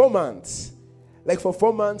 But for 4 months,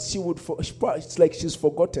 it's like she's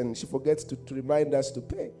forgotten. She forgets to remind us to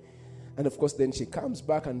pay. And of course, then she comes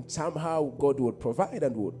back and somehow God would provide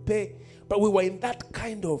and would pay. But we were in that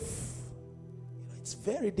kind of, it's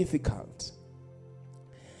very difficult.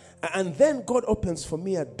 And then God opens for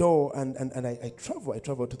me a door and I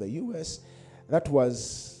travel to the US. That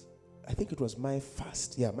was, I think it was my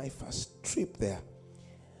first trip there.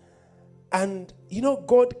 And,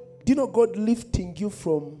 God do you know God lifting you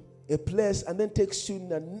from a place and then takes you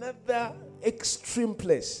in another extreme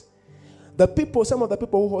place? Some of the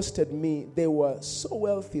people who hosted me, they were so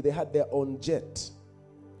wealthy, they had their own jet.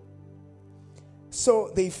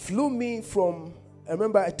 So they flew me from, I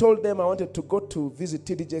remember I told them I wanted to go to visit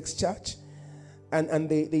TD Jakes' church. And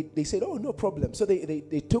they said, oh, no problem. So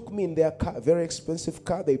they took me in their car, a very expensive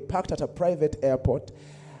car. They parked at a private airport.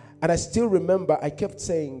 And I still remember, I kept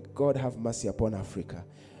saying, God have mercy upon Africa.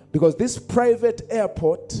 Because this private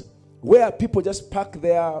airport, where people just park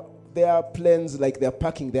their planes like they're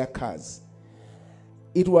parking their cars,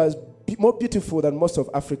 it was more beautiful than most of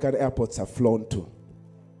African airports I've flown to.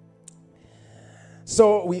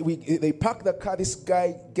 So they park the car. This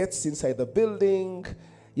guy gets inside the building.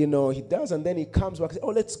 He does, and then he comes back and says,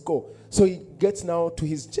 oh, let's go. So he gets now to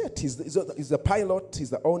his jet. He's the pilot. He's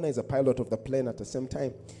the owner. He's the pilot of the plane at the same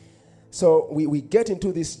time. So we get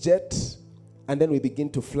into this jet, and then we begin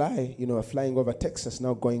to fly. We're flying over Texas,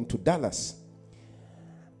 now going to Dallas.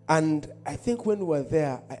 And I think when we were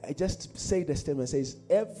there, I just said the statement, says,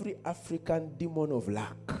 every African demon of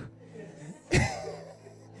luck,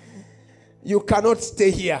 you cannot stay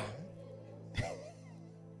here.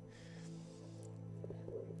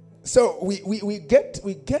 So we get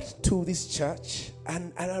to this church,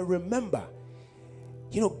 and I remember,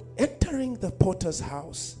 entering the potter's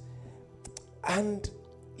house, and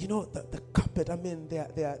the carpet. I mean, there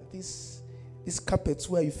are these carpets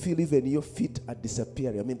where you feel even your feet are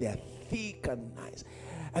disappearing. I mean, they are thick and nice,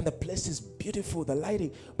 and the place is beautiful, the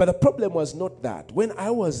lighting. But the problem was not that. When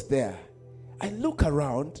I was there, I look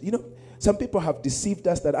around. Some people have deceived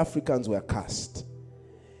us that Africans were cursed.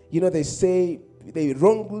 They say. They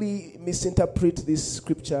wrongly misinterpret this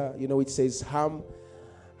scripture, which says Ham,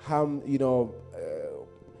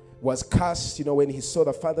 was cursed, when he saw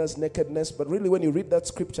the father's nakedness. But really, when you read that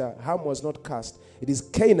scripture, Ham was not cursed. It is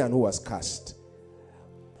Canaan who was cursed.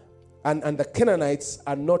 And the Canaanites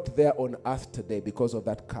are not there on earth today because of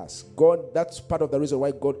that curse. That's part of the reason why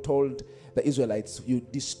God told the Israelites, you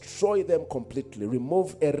destroy them completely,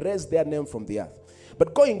 erase their name from the earth.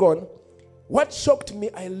 But going on, what shocked me,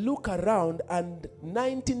 I look around and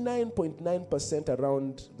 99.9%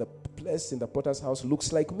 around the place in the potter's house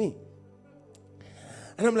looks like me.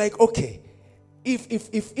 And I'm like, okay,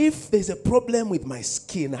 if there's a problem with my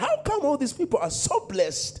skin, how come all these people are so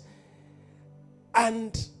blessed?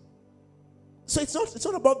 And so it's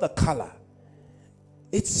not about the color.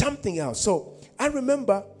 It's something else. So I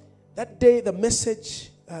remember that day the message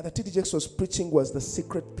that TD Jakes was preaching was the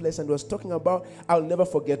secret place, and he was talking about, I'll never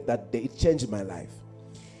forget that day. It changed my life.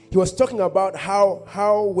 He was talking about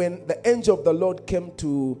how when the angel of the Lord came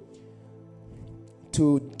to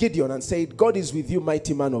Gideon and said, God is with you,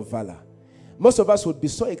 mighty man of valor. Most of us would be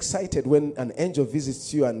so excited when an angel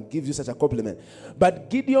visits you and gives you such a compliment. But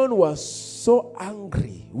Gideon was so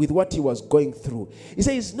angry with what he was going through. He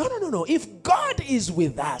says, no. If God is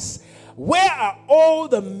with us, where are all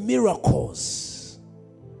the miracles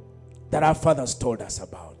that our fathers told us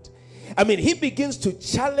about? I mean, he begins to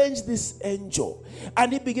challenge this angel,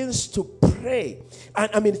 and he begins to pray.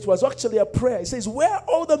 And I mean, it was actually a prayer. He says, where are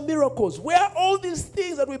all the miracles? Where are all these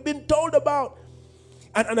things that we've been told about?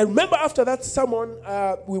 And I remember after that sermon,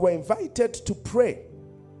 we were invited to pray.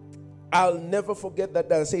 I'll never forget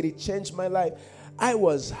that. I said it changed my life. I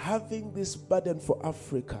was having this burden for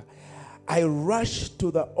Africa. I rushed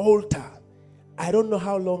to the altar. I don't know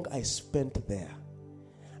how long I spent there.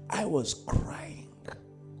 I was crying.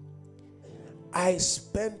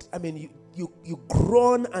 You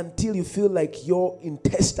groan until you feel like your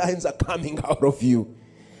intestines are coming out of you.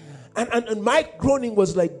 And my groaning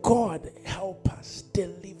was like, God, help us,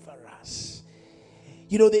 deliver us.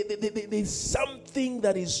 There's something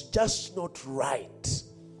that is just not right.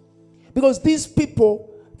 Because these people,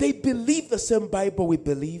 they believe the same Bible we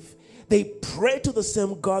believe. They pray to the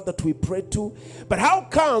same God that we pray to. But how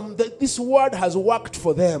come that this word has worked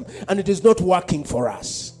for them and it is not working for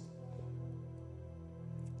us?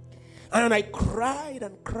 And I cried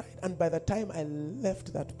and cried. And by the time I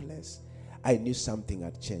left that place, I knew something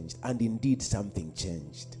had changed. And indeed, something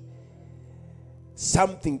changed.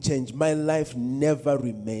 Something changed. My life never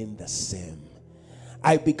remained the same.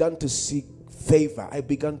 I began to see favor. I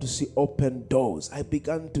began to see open doors. I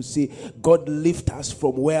began to see God lift us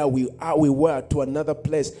from where we were to another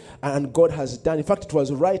place. And God has done. In fact, it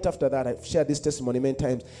was right after that, I've shared this testimony many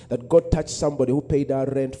times, that God touched somebody who paid our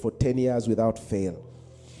rent for 10 years without fail.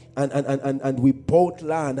 And we bought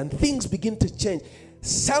land, and things begin to change.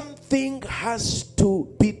 Something has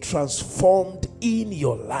to be transformed in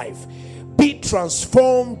your life Be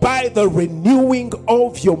transformed by the renewing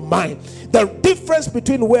of your mind. The difference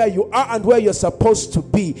between where you are and where you're supposed to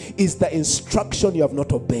be is the instruction you have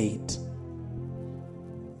not obeyed.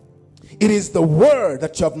 It is the word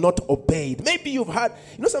that you have not obeyed. Maybe you've had,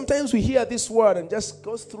 sometimes we hear this word and just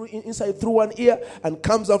goes through inside through one ear and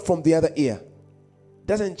comes out from the other ear.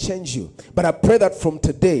 Doesn't change you. But I pray that from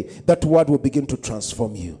today, that word will begin to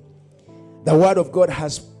transform you. The word of God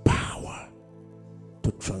has power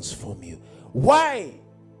to transform you. Why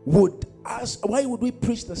would we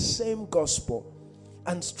preach the same gospel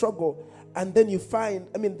and struggle? And then you find,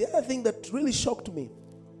 the other thing that really shocked me,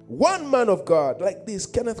 one man of God like this,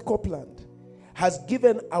 Kenneth Copeland, has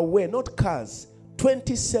given away, not cars,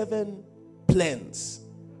 27 planes.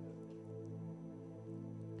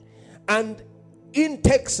 And in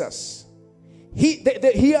Texas, he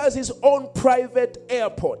has his own private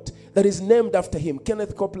airport that is named after him,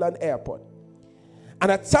 Kenneth Copeland Airport.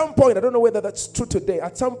 And at some point, I don't know whether that's true today,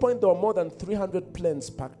 at some point there were more than 300 planes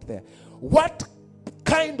parked there. What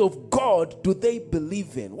kind of God do they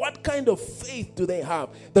believe in? What kind of faith do they have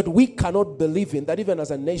that we cannot believe in, that even as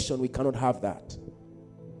a nation we cannot have that?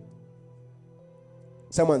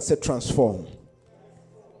 Someone said transform.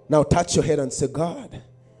 Now touch your head and say, God,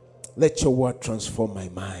 let your word transform my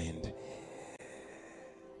mind.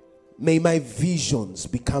 May my visions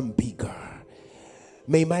become bigger.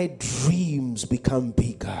 May my dreams become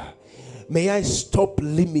bigger. May I stop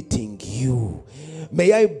limiting you.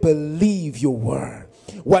 May I believe your word.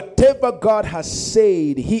 Whatever God has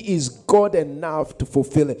said, he is God enough to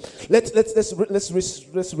fulfill it.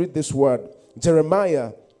 Let's read this word.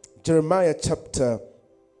 Jeremiah chapter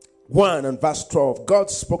 1 and verse 12. God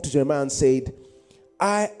spoke to Jeremiah and said,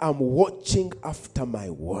 I am watching after my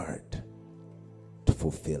word to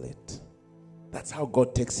fulfill it. That's how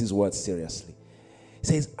God takes his word seriously. He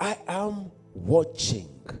says, I am watching.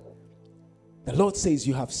 The Lord says,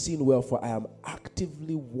 you have seen well, for I am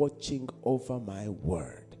actively watching over my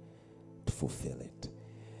word to fulfill it.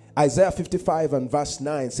 Isaiah 55 and verse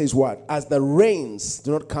 9 says what? As the rains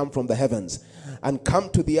do not come from the heavens and come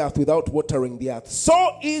to the earth without watering the earth,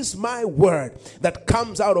 so is my word that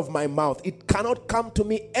comes out of my mouth. It cannot come to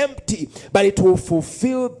me empty, but it will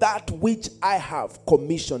fulfill that which I have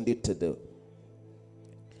commissioned it to do.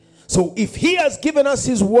 So if he has given us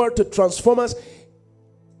his word to transform us,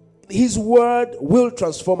 his word will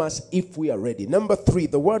transform us if we are ready. Number 3,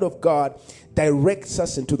 the word of God directs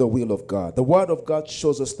us into the will of God. The word of God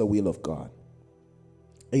shows us the will of God.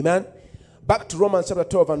 Amen. Back to Romans chapter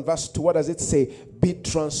 12 and verse 2. What does it say? Be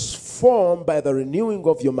transformed by the renewing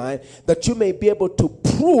of your mind, that you may be able to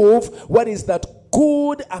prove what is that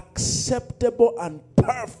good, acceptable, and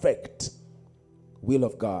perfect will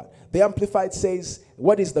of God. The Amplified says,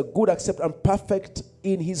 what is the good, acceptable, and perfect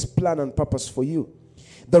in his plan and purpose for you?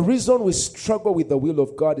 The reason we struggle with the will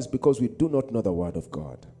of God is because we do not know the word of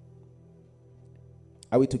God.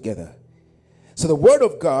 Are we together? So the word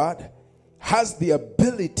of God has the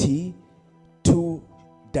ability to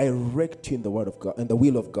direct you in the word of God and the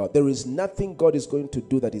will of God. There is nothing God is going to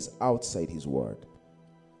do that is outside his word.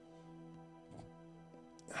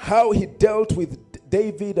 How he dealt with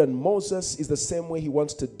David and Moses is the same way he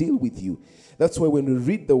wants to deal with you. That's why when we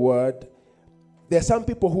read the word, there are some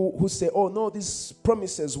people who say, oh no, these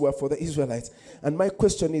promises were for the Israelites. And my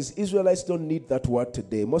question is, Israelites don't need that word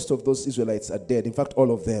today. Most of those Israelites are dead. In fact,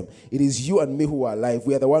 all of them. It is you and me who are alive.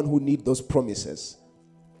 We are the one who need those promises.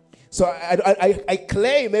 So I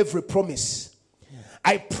claim every promise.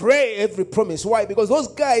 I pray every promise. Why? Because those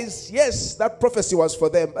guys, yes, that prophecy was for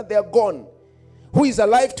them, but they are gone. Who is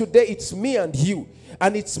alive today? It's me and you.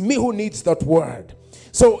 And it's me who needs that word.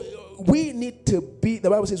 So we need to be, the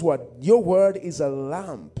Bible says what? Your word is a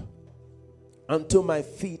lamp unto my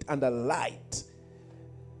feet and a light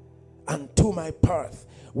unto my path.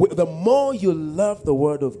 The more you love the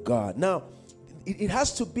word of God. Now, it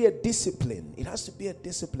has to be a discipline. It has to be a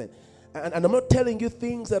discipline. And I'm not telling you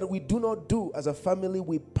things that we do not do as a family.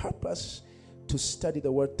 We purpose to study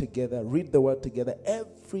the word together, read the word together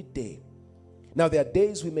every day. Now, there are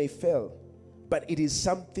days we may fail, but it is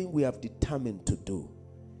something we have determined to do.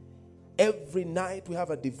 Every night we have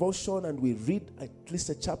a devotion and we read at least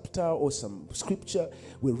a chapter or some scripture.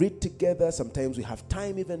 We read together. Sometimes we have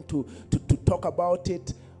time even to talk about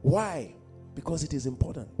it. Why? Because it is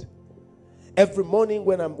important. Every morning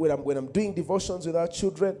when I'm doing devotions with our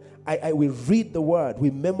children, we read the word. We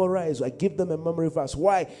memorize. I give them a memory verse.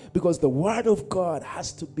 Why? Because the word of God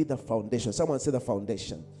has to be the foundation. Someone say the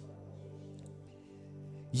foundation.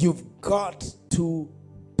 You've got to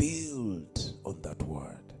build on that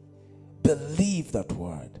word. Believe that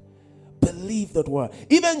word. Believe that word.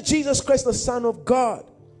 Even Jesus Christ, the Son of God,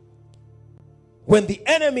 When the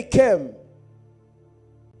enemy came,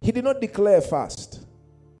 he did not declare a fast.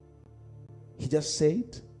 He just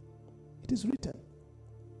said, it is written.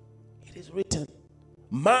 It is written.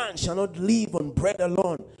 Man shall not live on bread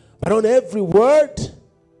alone, but on every word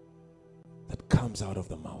that comes out of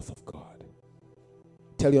the mouth of God.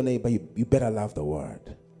 Tell your neighbor, you better love the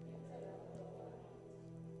word.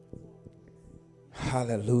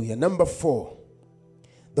 Hallelujah. Number 4,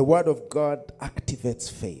 the word of God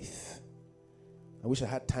activates faith. I wish I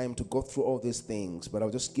had time to go through all these things, but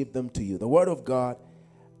I'll just give them to you. The word of God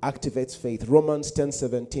activates faith. Romans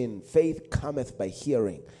 10:17. Faith cometh by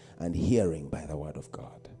hearing, and hearing by the word of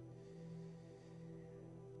God.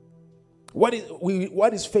 What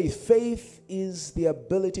is faith? Faith is the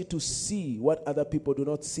ability to see what other people do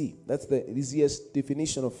not see. That's the easiest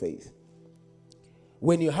definition of faith.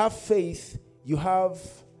 When you have faith, you have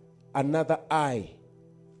another eye.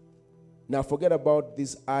 Now forget about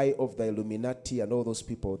this eye of the Illuminati and all those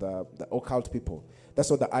people, the occult people. That's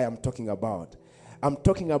not the eye I'm talking about. I'm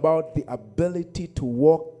talking about the ability to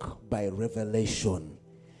walk by revelation.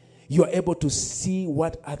 You are able to see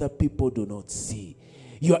what other people do not see.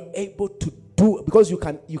 You are able to do, because you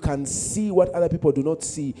can see what other people do not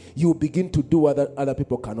see, you begin to do what other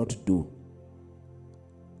people cannot do.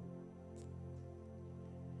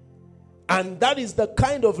 And that is the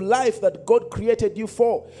kind of life that God created you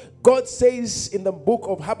for. God says in the book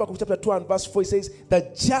of Habakkuk chapter 2 and verse 4, he says, the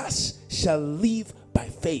just shall live by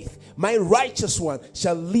faith. My righteous one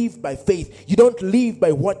shall live by faith. You don't live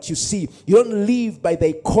by what you see. You don't live by the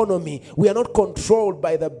economy. We are not controlled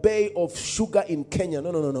by the bay of sugar in Kenya.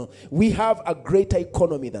 No. We have a greater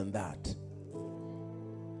economy than that.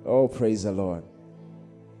 Oh, praise the Lord.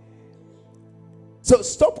 So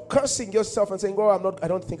stop cursing yourself and saying, oh, I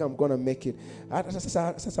don't think I'm going to make it. That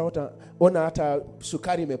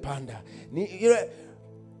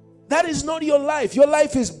is not your life. Your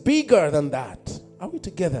life is bigger than that. Are we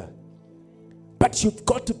together? But you've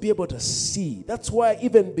got to be able to see. That's why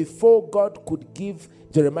even before God could give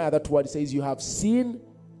Jeremiah that word, he says, you have seen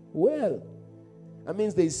well. That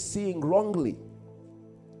means they're seeing wrongly.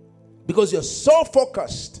 Because you're so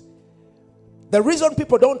focused. The reason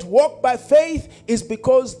people don't walk by faith is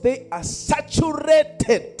because they are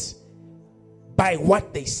saturated by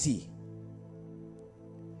what they see.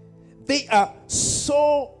 They are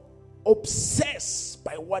so obsessed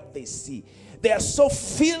by what they see. They are so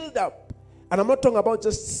filled up. And I'm not talking about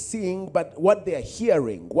just seeing, but what they are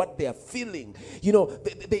hearing, what they are feeling. You know,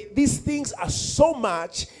 these things are so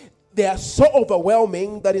much, they are so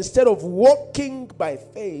overwhelming that instead of walking by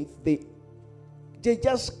faith, they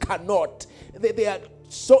just cannot. They are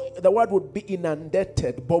so, the word would be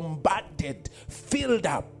inundated, bombarded, filled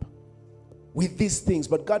up with these things.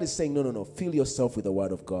 But God is saying, no. Fill yourself with the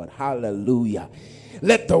word of God. Hallelujah.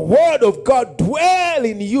 Let the word of God dwell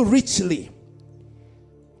in you richly.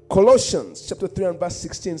 Colossians chapter 3 and verse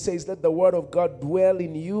 16 says, let the word of God dwell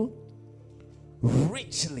in you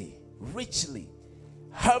richly. Richly.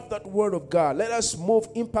 Have that word of God. Let us move,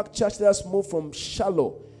 Impact Church, let us move from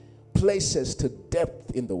shallow places to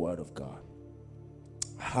depth in the word of God.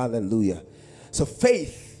 Hallelujah. So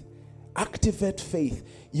faith, activate faith.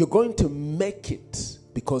 You're going to make it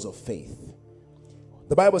because of faith.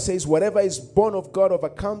 The Bible says, whatever is born of God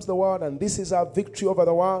overcomes the world, and this is our victory over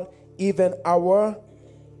the world, even our.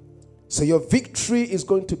 So your victory is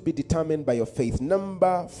going to be determined by your faith.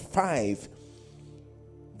 Number 5,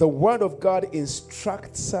 the word of God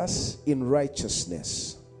instructs us in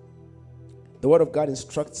righteousness. The word of God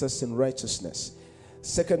instructs us in righteousness.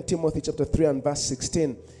 2 Timothy chapter 3 and verse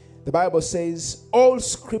 16. The Bible says, all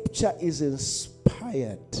scripture is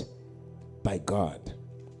inspired by God.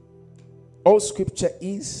 All scripture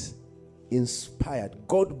is inspired,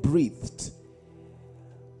 God breathed.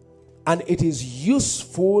 And it is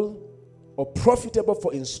useful or profitable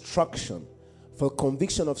for instruction, for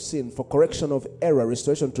conviction of sin, for correction of error,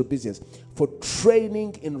 restoration to obedience, for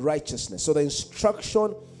training in righteousness. So the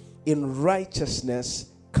instruction in righteousness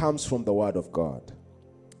comes from the word of God.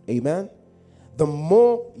 Amen. The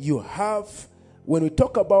more you have, when we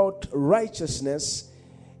talk about righteousness,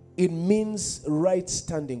 it means right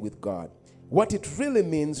standing with God. What it really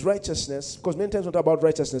means, righteousness, because many times when we talk about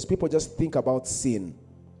righteousness, people just think about sin.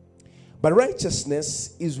 But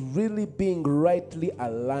righteousness is really being rightly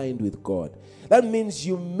aligned with God. That means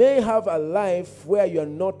you may have a life where you are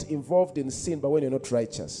not involved in sin, but when you're not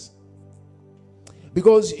righteous.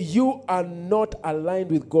 Because you are not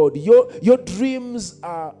aligned with God. Your dreams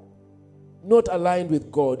are not aligned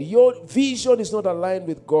with God. Your vision is not aligned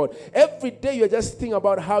with God. Every day you're just thinking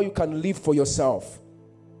about how you can live for yourself.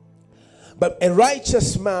 But a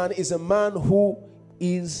righteous man is a man who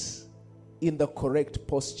is in the correct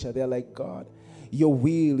posture. They're like, God, your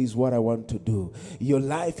will is what I want to do. Your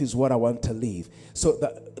life is what I want to live. So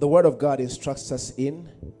the word of God instructs us in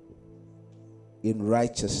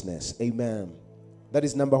righteousness. Amen. That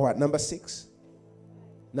is number what? Number 6?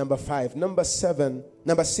 Number 5. Number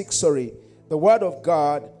 6, sorry. The word of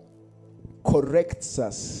God corrects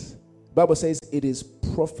us. The Bible says it is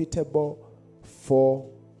profitable for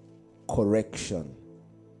correction.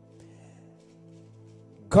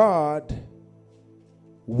 God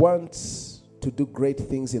wants to do great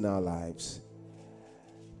things in our lives.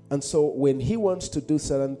 And so when he wants to do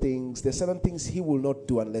certain things, there's certain things he will not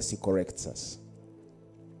do unless he corrects us.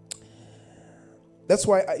 That's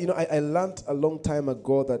why, I learned a long time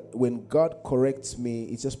ago that when God corrects me,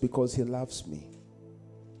 it's just because he loves me.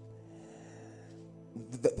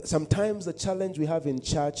 Sometimes the challenge we have in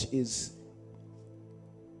church is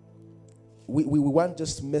we want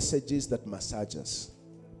just messages that massage us.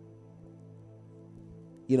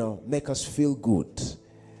 Make us feel good.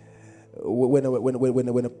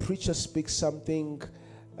 When a preacher speaks something,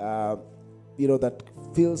 that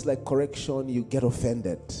feels like correction, you get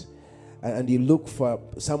offended. And you look for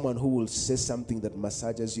someone who will say something that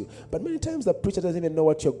massages you. But many times the preacher doesn't even know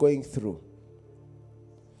what you're going through.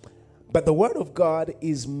 But the word of God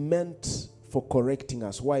is meant for correcting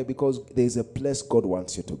us. Why? Because there's a place God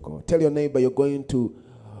wants you to go. Tell your neighbor you're going to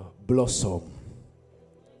blossom.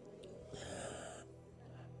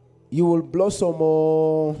 You will blossom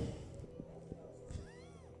more.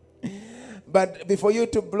 But before you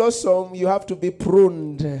to blossom, you have to be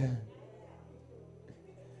pruned.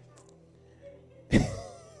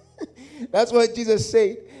 That's what Jesus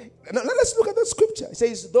said. Now let's look at the scripture. It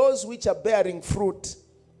says, those which are bearing fruit,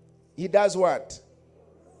 he does what?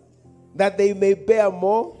 That they may bear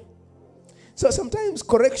more. So sometimes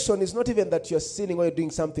correction is not even that you're sinning or you're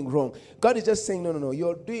doing something wrong. God is just saying, no,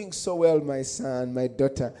 you're doing so well, my son, my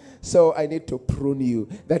daughter. So I need to prune you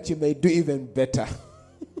that you may do even better.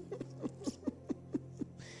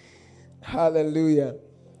 Hallelujah.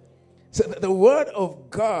 So the word of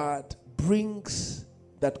God brings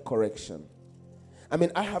that correction.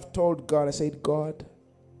 I have told God, I said, God,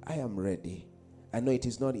 I am ready. I know it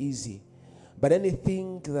is not easy, but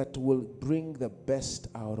anything that will bring the best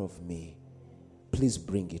out of me, please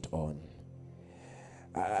bring it on.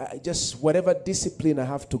 Just whatever discipline I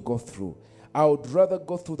have to go through, I would rather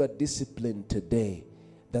go through that discipline today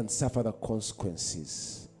than suffer the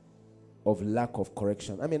consequences of lack of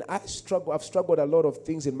correction. I've struggled a lot of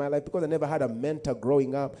things in my life because I never had a mentor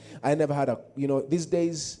growing up. I never had these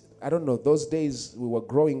days, I don't know, those days we were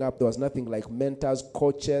growing up, there was nothing like mentors,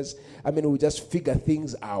 coaches. We just figure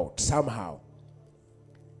things out somehow.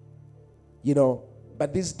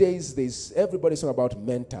 But these days, everybody's talking about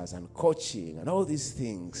mentors and coaching and all these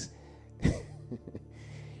things.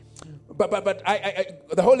 but I,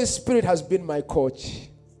 the Holy Spirit has been my coach.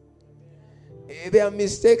 There are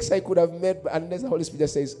mistakes I could have made, unless the Holy Spirit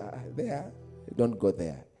just says, there, don't go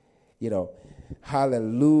there.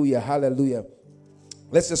 Hallelujah, hallelujah.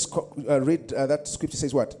 Let's just read that scripture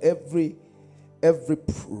says what? Every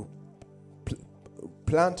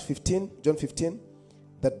plant, 15, John 15,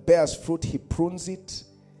 that bears fruit, he prunes it,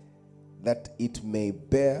 that it may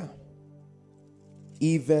bear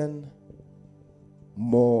even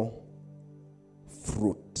more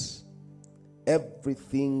fruit.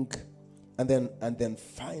 Everything. And then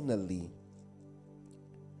finally,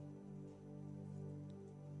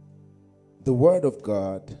 the word of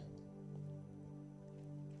God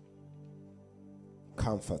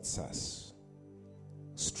comforts us,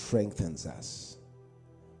 strengthens us.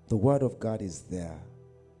 The word of God is there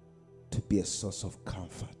to be a source of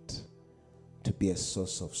comfort, to be a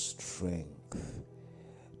source of strength,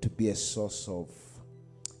 to be a source of...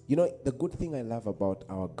 the good thing I love about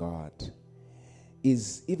our God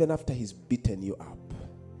is even after he's beaten you up,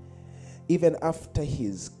 even after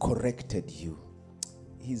he's corrected you,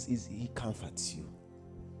 he comforts you.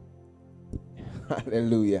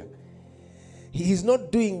 Hallelujah. He's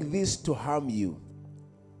not doing this to harm you.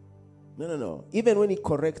 No. Even when he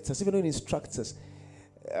corrects us, even when he instructs us,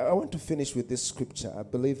 I want to finish with this scripture. I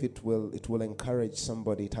believe it will encourage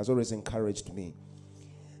somebody. It has always encouraged me.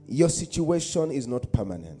 Your situation is not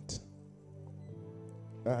permanent.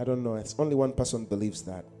 I don't know. It's only one person believes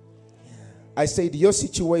that. I said your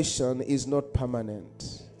situation is not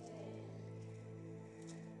permanent.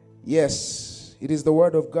 Yes, it is the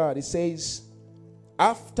word of God. It says,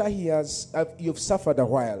 after you've suffered a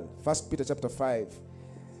while. 1 Peter chapter 5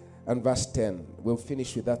 and verse 10. We'll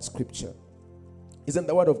finish with that scripture. Isn't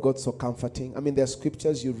the word of God so comforting? There are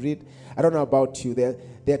scriptures you read. I don't know about you. There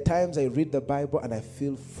are times I read the Bible and I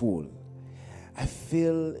feel full. I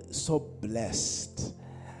feel so blessed.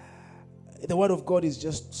 The word of God is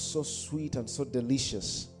just so sweet and so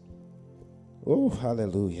delicious. Oh,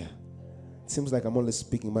 hallelujah. It seems like I'm only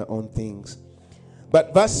speaking my own things.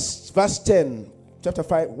 But verse 10, chapter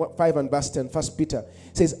 5 and verse 10, 1 Peter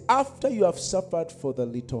says, after you have suffered for the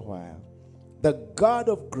little while, the God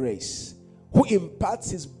of grace, who imparts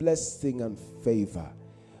his blessing and favor,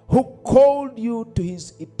 who called you to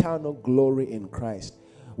his eternal glory in Christ,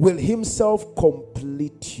 will himself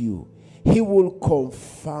complete you. He will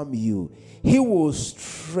confirm you. He will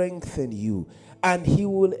strengthen you. And he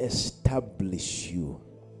will establish you.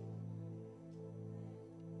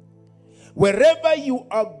 Wherever you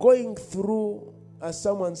are going through, as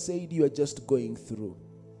someone said, you are just going through.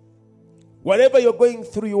 Whatever you're going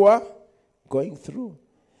through, you are going through.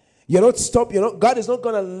 You're not stopped. God is not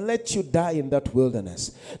going to let you die in that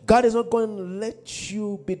wilderness. God is not going to let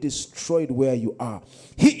you be destroyed where you are.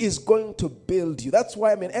 He is going to build you. That's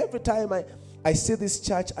why, every time I see this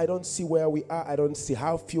church, I don't see where we are. I don't see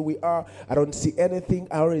how few we are. I don't see anything.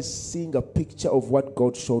 I always seeing a picture of what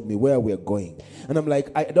God showed me, where we're going. And I'm like,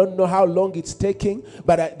 I don't know how long it's taking,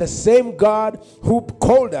 but the same God who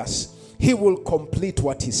called us, he will complete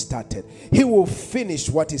what he started. He will finish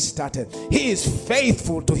what he started. He is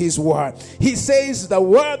faithful to his word. He says, the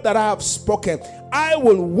word that I have spoken, I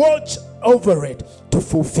will watch over it to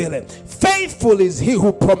fulfill it. Faithful is he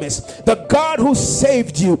who promised. The God who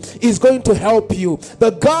saved you is going to help you.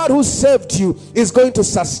 The God who saved you is going to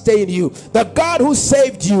sustain you. The God who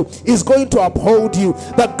saved you is going to uphold you.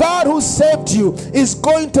 The God who saved you is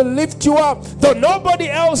going to lift you up. Though nobody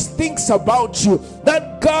else thinks about you,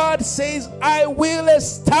 that God says, I will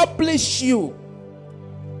establish you.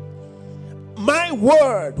 My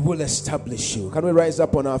word will establish you. Can we rise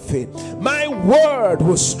up on our feet? My word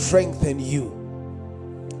will strengthen you.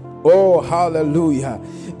 Oh, hallelujah.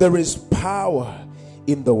 There is power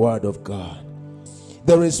in the word of God.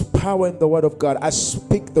 There is power in the word of God. I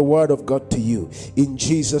speak the word of God to you in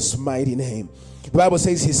Jesus' mighty name. The Bible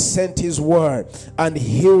says he sent his word and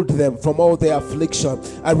healed them from all their affliction.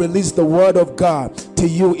 I release the word of God to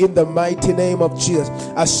you in the mighty name of Jesus.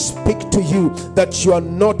 I speak to you that you are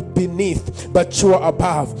not beneath, but you are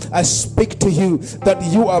above. I speak to you that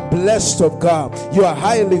you are blessed of God. You are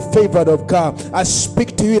highly favored of God. I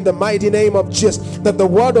speak to you in the mighty name of Jesus that the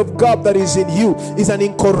word of God that is in you is an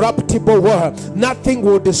incorruptible word. Nothing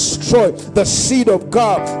will destroy the seed of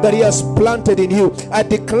God that he has planted in you. I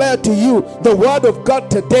declare to you the word of God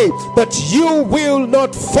today that you will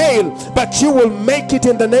not fail, but you will make it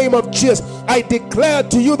in the name of Jesus. I declare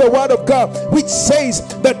to you the word of God which says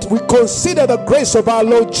that we consider the grace of our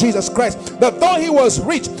Lord Jesus Christ, that though he was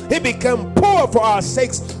rich, he became poor for our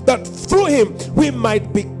sakes, that through him we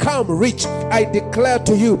might become rich. I declare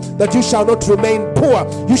to you that you shall not remain poor.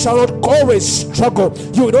 You shall not always struggle.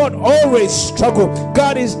 You will not always struggle.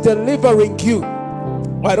 God is delivering you.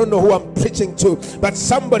 I don't know who I'm preaching to, but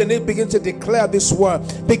somebody need to begin to declare this word.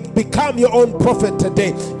 Become your own prophet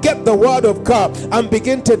today. Get the word of God and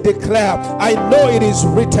begin to declare, I know it is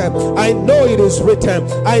written. I know it is written.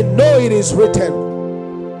 I know it is written.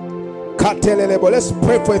 Let's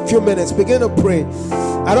pray for a few minutes. Begin to pray.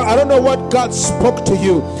 I don't know what God spoke to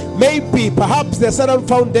you. Maybe, perhaps there are certain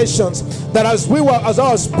foundations that as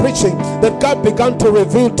I was preaching, that God began to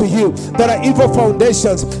reveal to you that are evil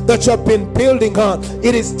foundations that you have been building on.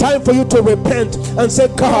 It is time for you to repent and say,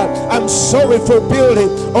 God, I'm sorry for building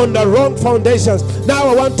on the wrong foundations. Now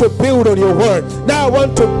I want to build on your word. Now I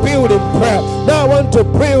want to build in prayer. Now I want to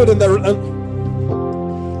build in the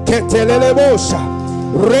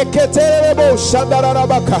Reketelebo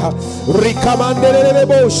Shandarabaka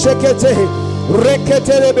Rikamandelebo Shekete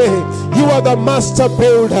Reketelebe. You are the master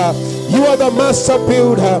builder. You are the master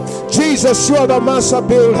builder. Jesus, you are the master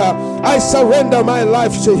builder. I surrender my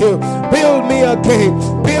life to you. Build me again.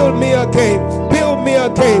 Build me again. Build me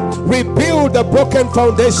again. Rebuild the broken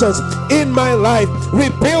foundations in my life.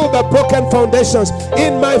 Rebuild the broken foundations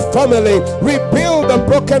in my family. Rebuild the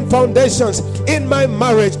broken foundations in my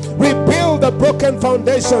marriage. Rebuild the broken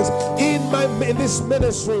foundations in this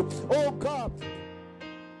ministry. Oh God.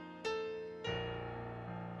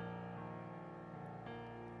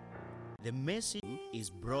 The message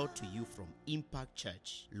is brought to you from Impact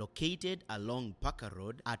Church, located along Parker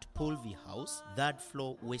Road at Polvi House, 3rd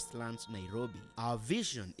floor, Westlands, Nairobi. Our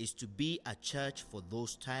vision is to be a church for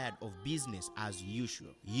those tired of business as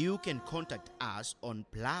usual. You can contact us on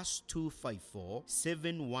 +254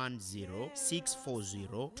 710 640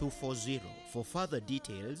 240. For further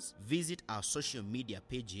details, visit our social media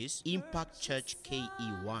pages, Impact Church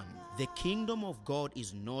KE1. The kingdom of God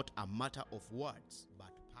is not a matter of words.